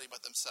anybody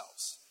but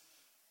themselves.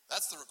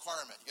 That's the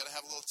requirement. You got to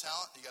have a little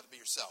talent. You got to be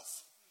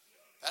yourself.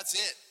 That's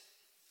it.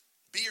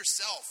 Be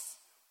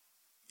yourself.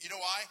 You know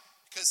why?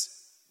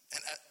 Because, and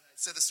I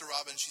said this to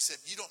Robin, she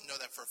said, you don't know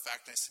that for a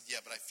fact. And I said,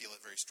 yeah, but I feel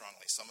it very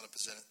strongly. So I'm going to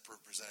present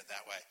it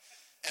that way.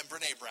 And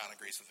Brene Brown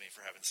agrees with me,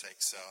 for heaven's sake.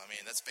 So, I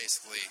mean, that's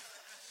basically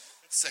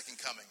second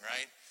coming,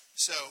 right?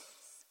 So,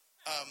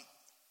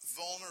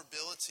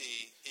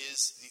 vulnerability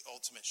is the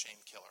ultimate shame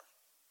killer.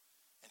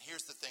 And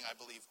here's the thing I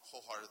believe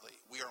wholeheartedly.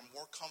 We are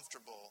more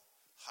comfortable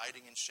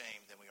hiding in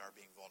shame than we are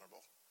being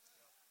vulnerable.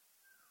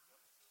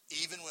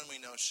 Even when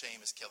we know shame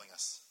is killing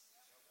us.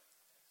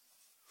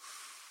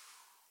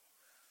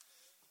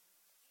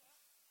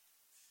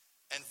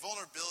 And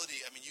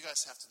vulnerability, I mean, you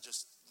guys have to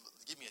just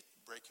give me a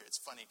break here. It's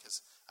funny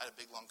because I had a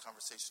big, long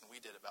conversation we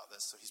did about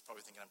this, so he's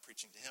probably thinking I'm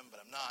preaching to him, but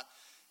I'm not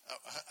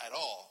at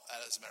all,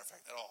 as a matter of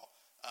fact, at all.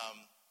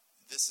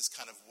 This is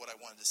kind of what I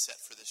wanted to set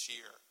for this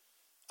year.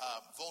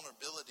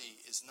 Vulnerability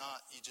is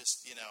not,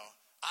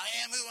 I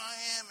am who I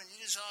am and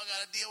you just all got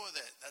to deal with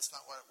it. That's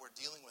not what we're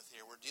dealing with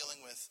here. We're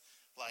dealing with,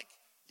 like,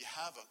 you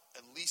have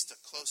at least a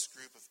close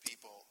group of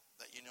people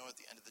that you know at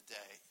the end of the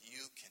day,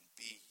 you can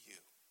be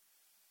you.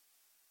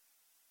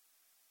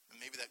 And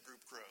maybe that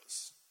group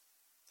grows,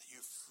 that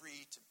you're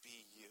free to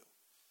be you.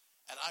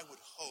 And I would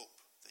hope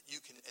that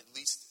you can at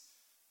least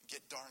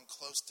get darn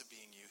close to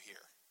being you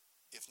here,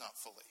 if not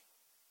fully.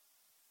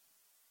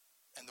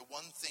 And the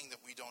one thing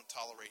that we don't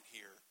tolerate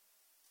here,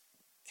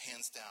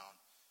 hands down,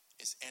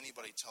 is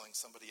anybody telling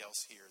somebody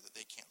else here that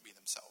they can't be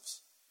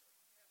themselves.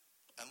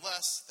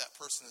 Unless that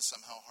person is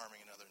somehow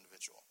harming another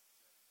individual.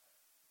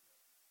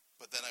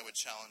 But then I would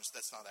challenge,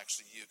 that's not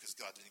actually you, because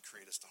God didn't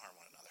create us to harm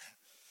one another.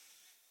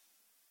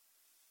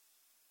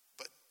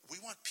 But we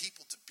want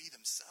people to be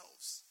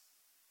themselves.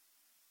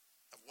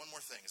 I have one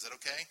more thing. Is that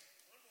okay?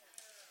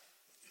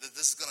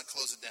 This is going to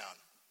close it down.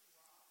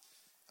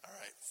 All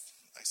right.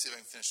 I see if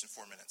I can finish in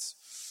 4 minutes.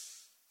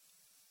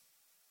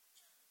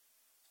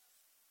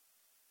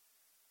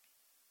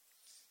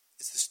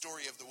 It's the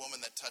story of the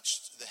woman that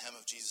touched the hem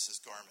of Jesus'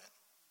 garment.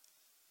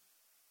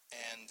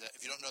 And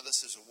if you don't know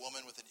this, there's a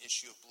woman with an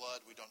issue of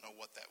blood. We don't know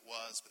what that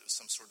was, but it was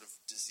some sort of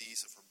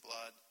disease of her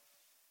blood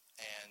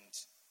and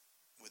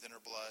within her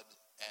blood.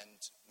 And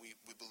we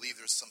believe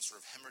there's some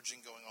sort of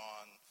hemorrhaging going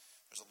on.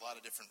 There's a lot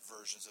of different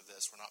versions of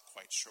this. We're not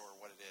quite sure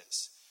what it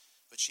is.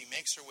 But she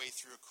makes her way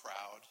through a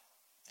crowd,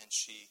 and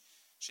she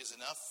She has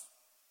enough.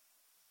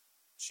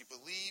 She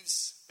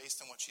believes, based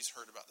on what she's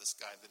heard about this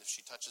guy, that if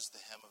she touches the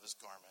hem of his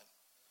garment,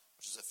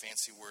 which is a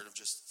fancy word of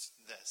just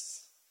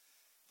this,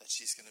 that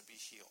she's going to be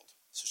healed.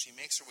 So she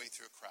makes her way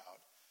through a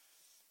crowd.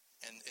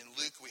 And in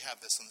Luke, we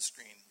have this on the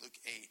screen. Luke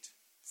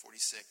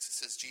 8:46. It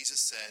says,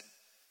 Jesus said,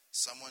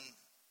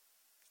 someone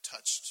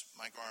touched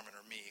my garment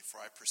or me, for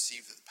I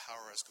perceive that the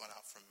power has gone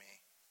out from me.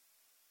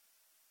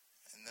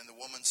 And then the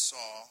woman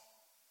saw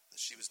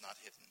that she was not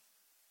hidden.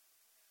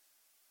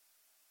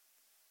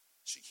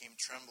 She came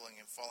trembling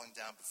and falling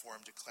down before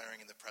him,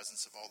 declaring in the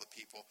presence of all the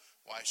people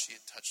why she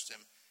had touched him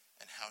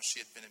and how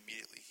she had been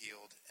immediately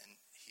healed. And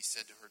he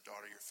said to her,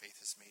 daughter, your faith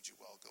has made you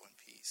well. Go in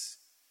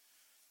peace.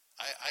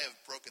 I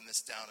have broken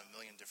this down a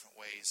million different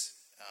ways.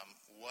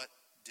 What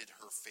did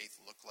her faith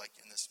look like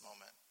in this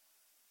moment?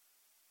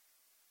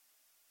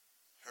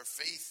 Her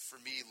faith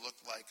for me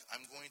looked like,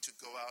 I'm going to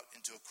go out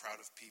into a crowd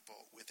of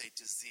people with a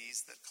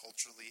disease that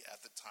culturally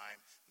at the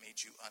time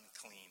made you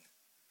unclean.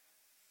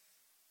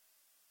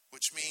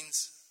 Which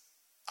means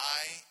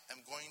I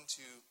am going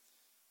to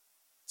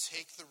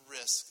take the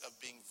risk of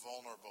being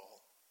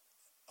vulnerable,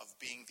 of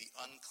being the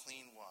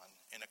unclean one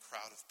in a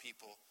crowd of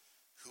people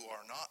who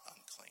are not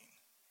unclean,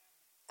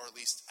 or at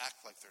least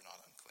act like they're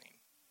not unclean.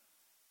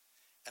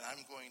 And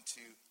I'm going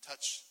to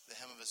touch the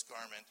hem of his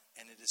garment,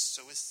 and it is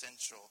so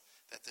essential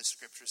that this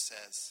scripture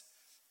says,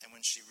 and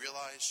when she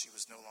realized she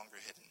was no longer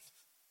hidden.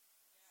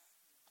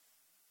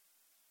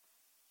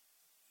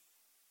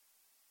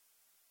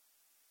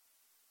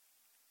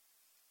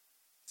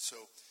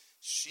 So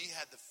she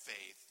had the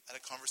faith, had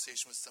a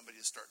conversation with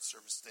somebody to start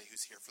service today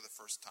who's here for the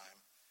first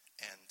time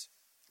and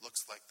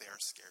looks like they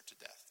are scared to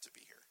death to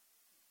be here.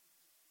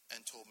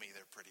 And told me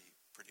they're pretty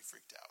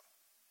freaked out.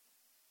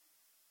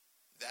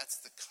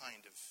 That's the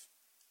kind of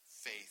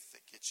faith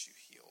that gets you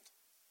healed.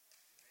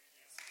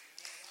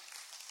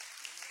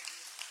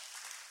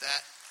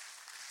 That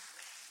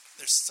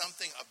there's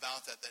something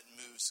about that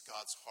moves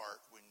God's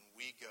heart when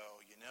we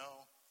go,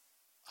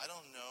 I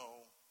don't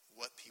know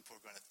what people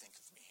are going to think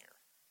of me here.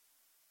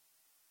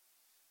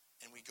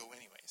 And we go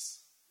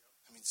anyways.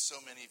 I mean,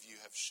 so many of you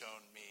have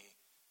shown me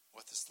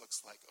what this looks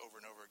like over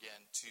and over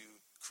again to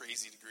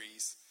crazy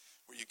degrees,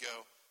 where you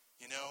go,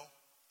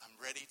 I'm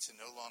ready to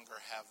no longer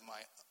have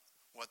my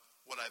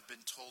what I've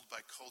been told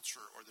by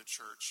culture or the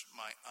church,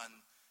 my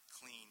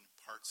unclean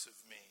parts of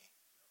me.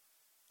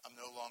 I'm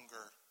no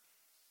longer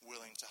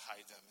willing to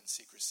hide them in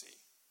secrecy.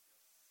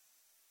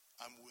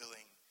 I'm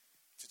willing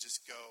to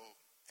just go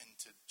and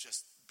to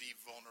just be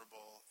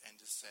vulnerable and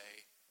to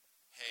say,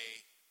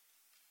 hey,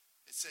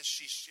 it says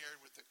she shared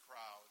with the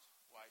crowd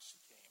why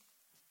she came.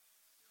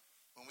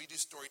 When we do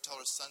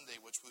Storyteller Sunday,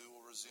 which we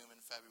will resume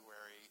in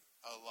February,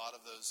 a lot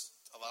of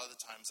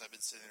the times I've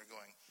been sitting there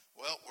going,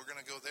 well, we're going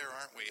to go there,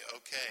 aren't we?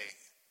 Okay.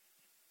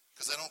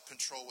 Because I don't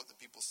control what the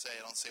people say.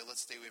 I don't say,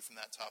 let's stay away from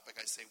that topic.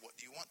 I say, what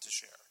do you want to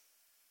share?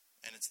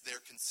 And it's their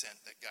consent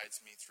that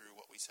guides me through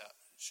what we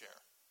share.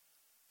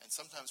 And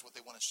sometimes what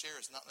they want to share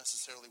is not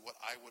necessarily what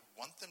I would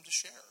want them to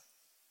share,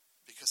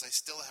 because I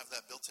still have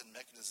that built-in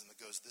mechanism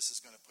that goes, this is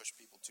going to push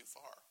people too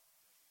far.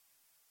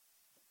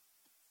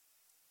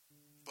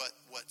 But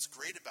what's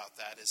great about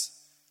that is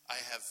I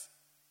have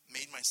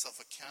made myself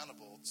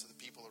accountable to the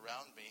people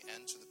around me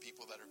and to the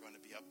people that are going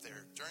to be up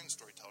there during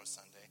Storyteller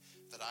Sunday,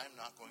 that I'm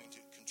not going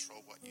to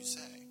control what you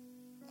say.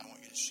 I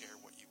want you to share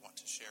what you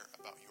want to share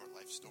about your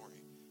life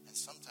story. And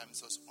sometimes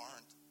those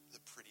aren't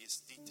the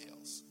prettiest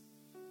details,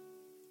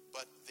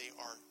 but they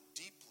are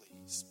deeply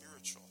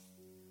spiritual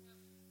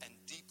and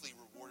deeply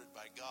rewarded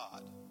by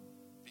God,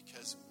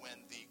 because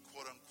when the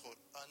quote-unquote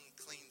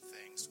unclean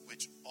things,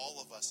 which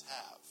all of us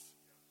have,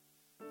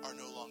 are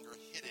no longer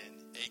hidden,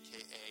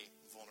 aka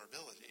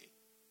vulnerability,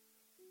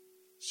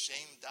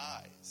 shame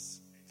dies,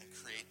 and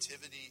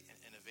creativity and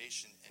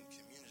innovation and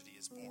community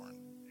is born.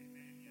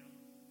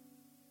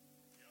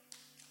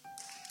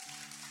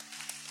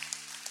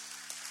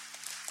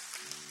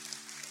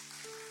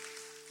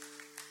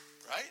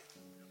 Right?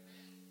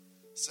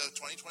 So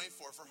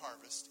 2024 for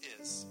Harvest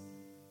is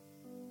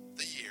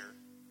the year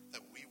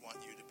that we want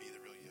you to be the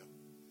real you.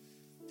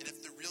 And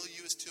if the real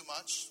you is too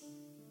much,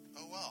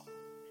 oh well.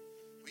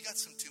 We got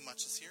some too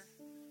muches here.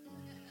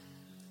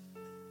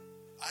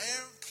 I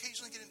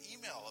occasionally get an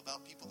email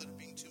about people that are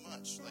being too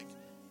much. Like,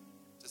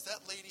 does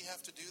that lady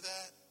have to do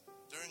that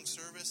during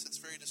service? It's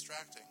very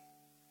distracting.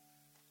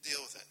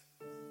 Deal with it.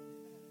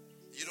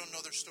 You don't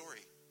know their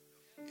story.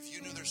 If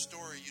you knew their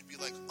story, you'd be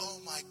like, oh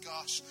my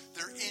gosh,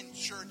 they're in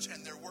church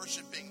and they're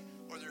worshiping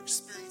or they're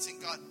experiencing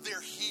God.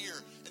 They're here.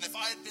 And if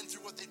I had been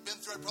through what they'd been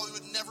through, I probably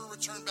would never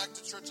return back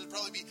to church. I'd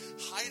probably be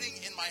hiding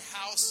in my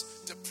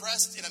house,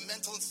 depressed in a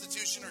mental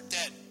institution, or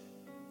dead.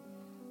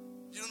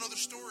 You don't know their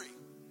story.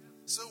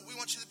 So we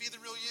want you to be the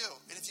real you.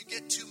 And if you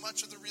get too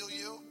much of the real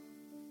you,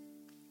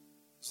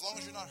 as long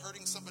as you're not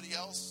hurting somebody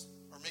else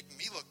or making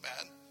me look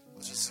bad,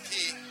 which is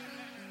key,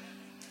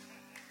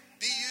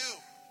 be you.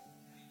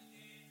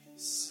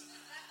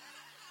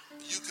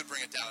 You could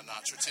bring it down a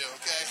notch or two,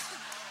 okay?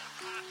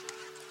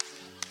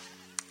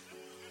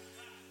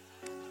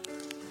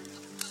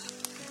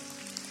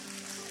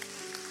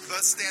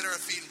 let's stand to our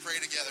feet and pray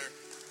together.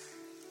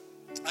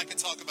 I could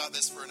talk about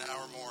this for an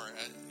hour more.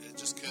 It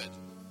just could.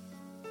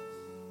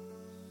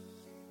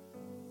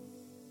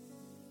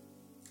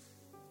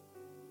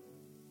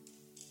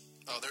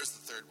 Oh, there's the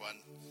third one.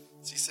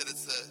 So he said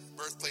it's the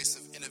birthplace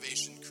of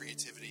innovation,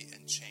 creativity,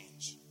 and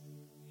change.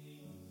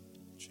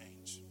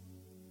 Change.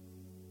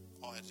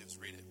 All I had to do was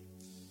read it.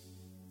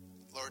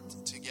 Lord,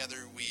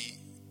 together we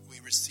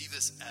receive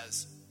this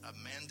as a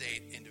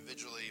mandate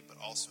individually, but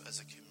also as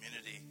a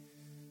community,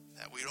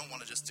 that we don't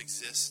want to just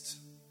exist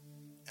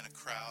in a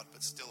crowd,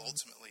 but still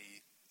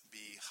ultimately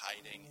be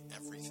hiding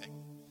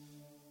everything.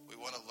 We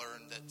want to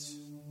learn that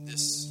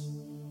this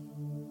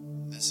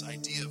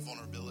idea of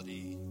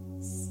vulnerability,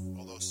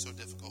 although so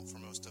difficult for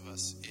most of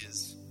us,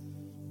 is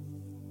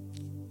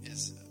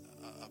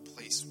a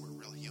place where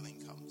real healing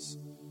comes,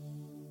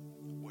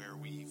 where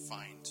we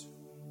find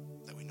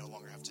that we no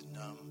longer have to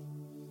numb,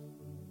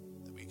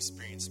 that we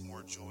experience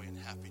more joy and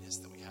happiness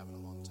than we have in a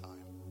long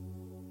time.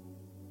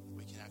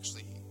 We can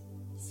actually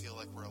feel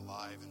like we're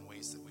alive in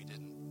ways that we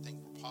didn't think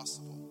were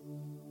possible.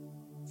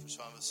 For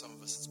some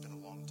of us, it's been a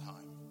long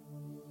time.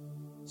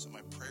 So my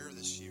prayer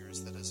this year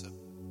is that as a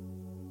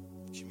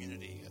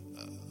community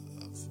of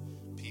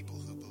people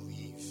who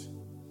believe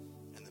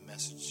in the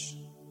message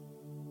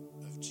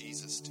of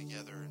Jesus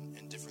together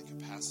in different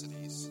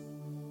capacities,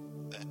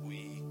 that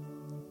we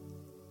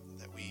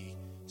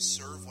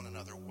serve one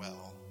another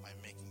well by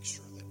making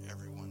sure that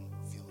everyone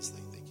feels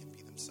like they can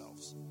be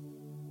themselves.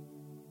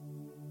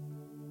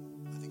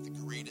 I think the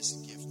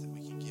greatest gift that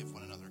we can give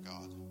one another,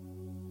 God,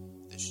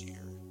 this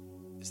year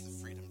is the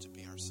freedom to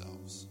be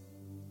ourselves.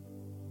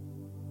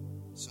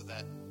 So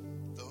that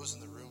those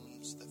in the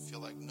rooms that feel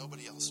like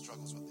nobody else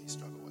struggles what they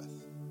struggle with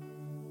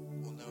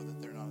will know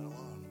that they're not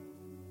alone.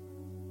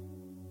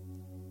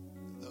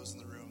 Those in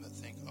the room that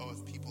think, oh,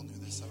 if people knew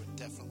this, I would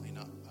be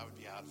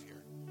out of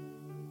here.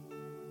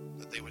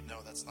 That they would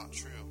know that's not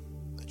true,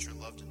 that you're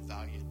loved and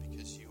valued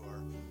because you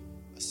are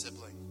a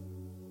sibling.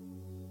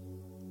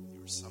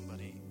 You are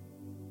somebody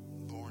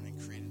born and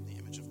created in the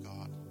image of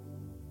God.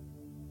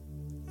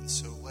 And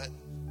so let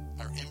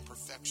our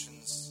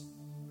imperfections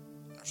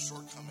and our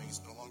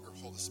shortcomings no longer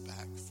hold us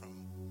back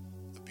from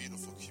the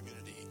beautiful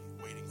community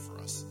waiting for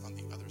us on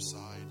the other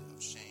side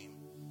of shame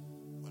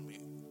when we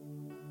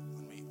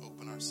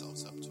open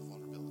ourselves up to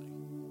vulnerability.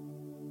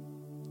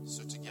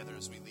 So together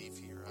as we leave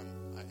here,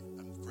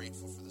 I'm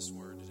grateful for this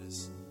word. It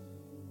is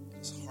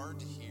hard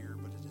to hear,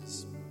 but it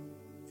is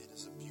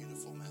a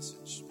beautiful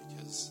message,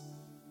 because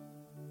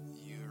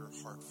your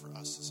heart for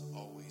us has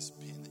always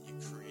been that you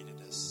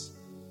created us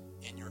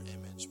in your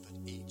image, but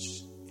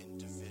each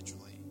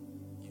individually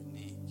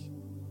unique.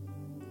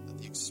 That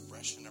the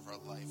expression of our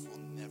life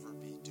will never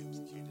be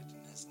duplicated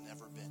and has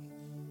never been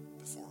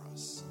before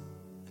us.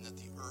 And that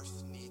the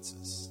earth needs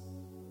us.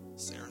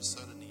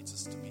 Sarasota needs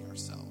us to be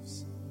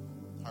ourselves.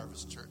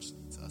 Harvest Church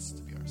needs us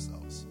to be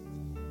ourselves.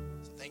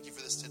 So thank you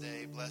for this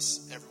today.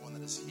 Bless everyone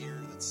that is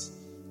here, that's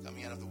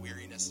coming out of the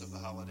weariness of the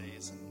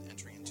holidays and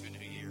entering into a new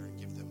year, and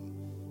give them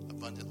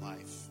abundant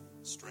life,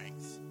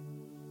 strength.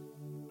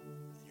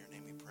 In your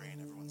name we pray,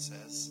 and everyone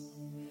says,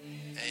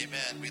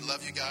 Amen. We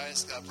love you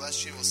guys. God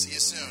bless you. We'll see you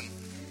soon.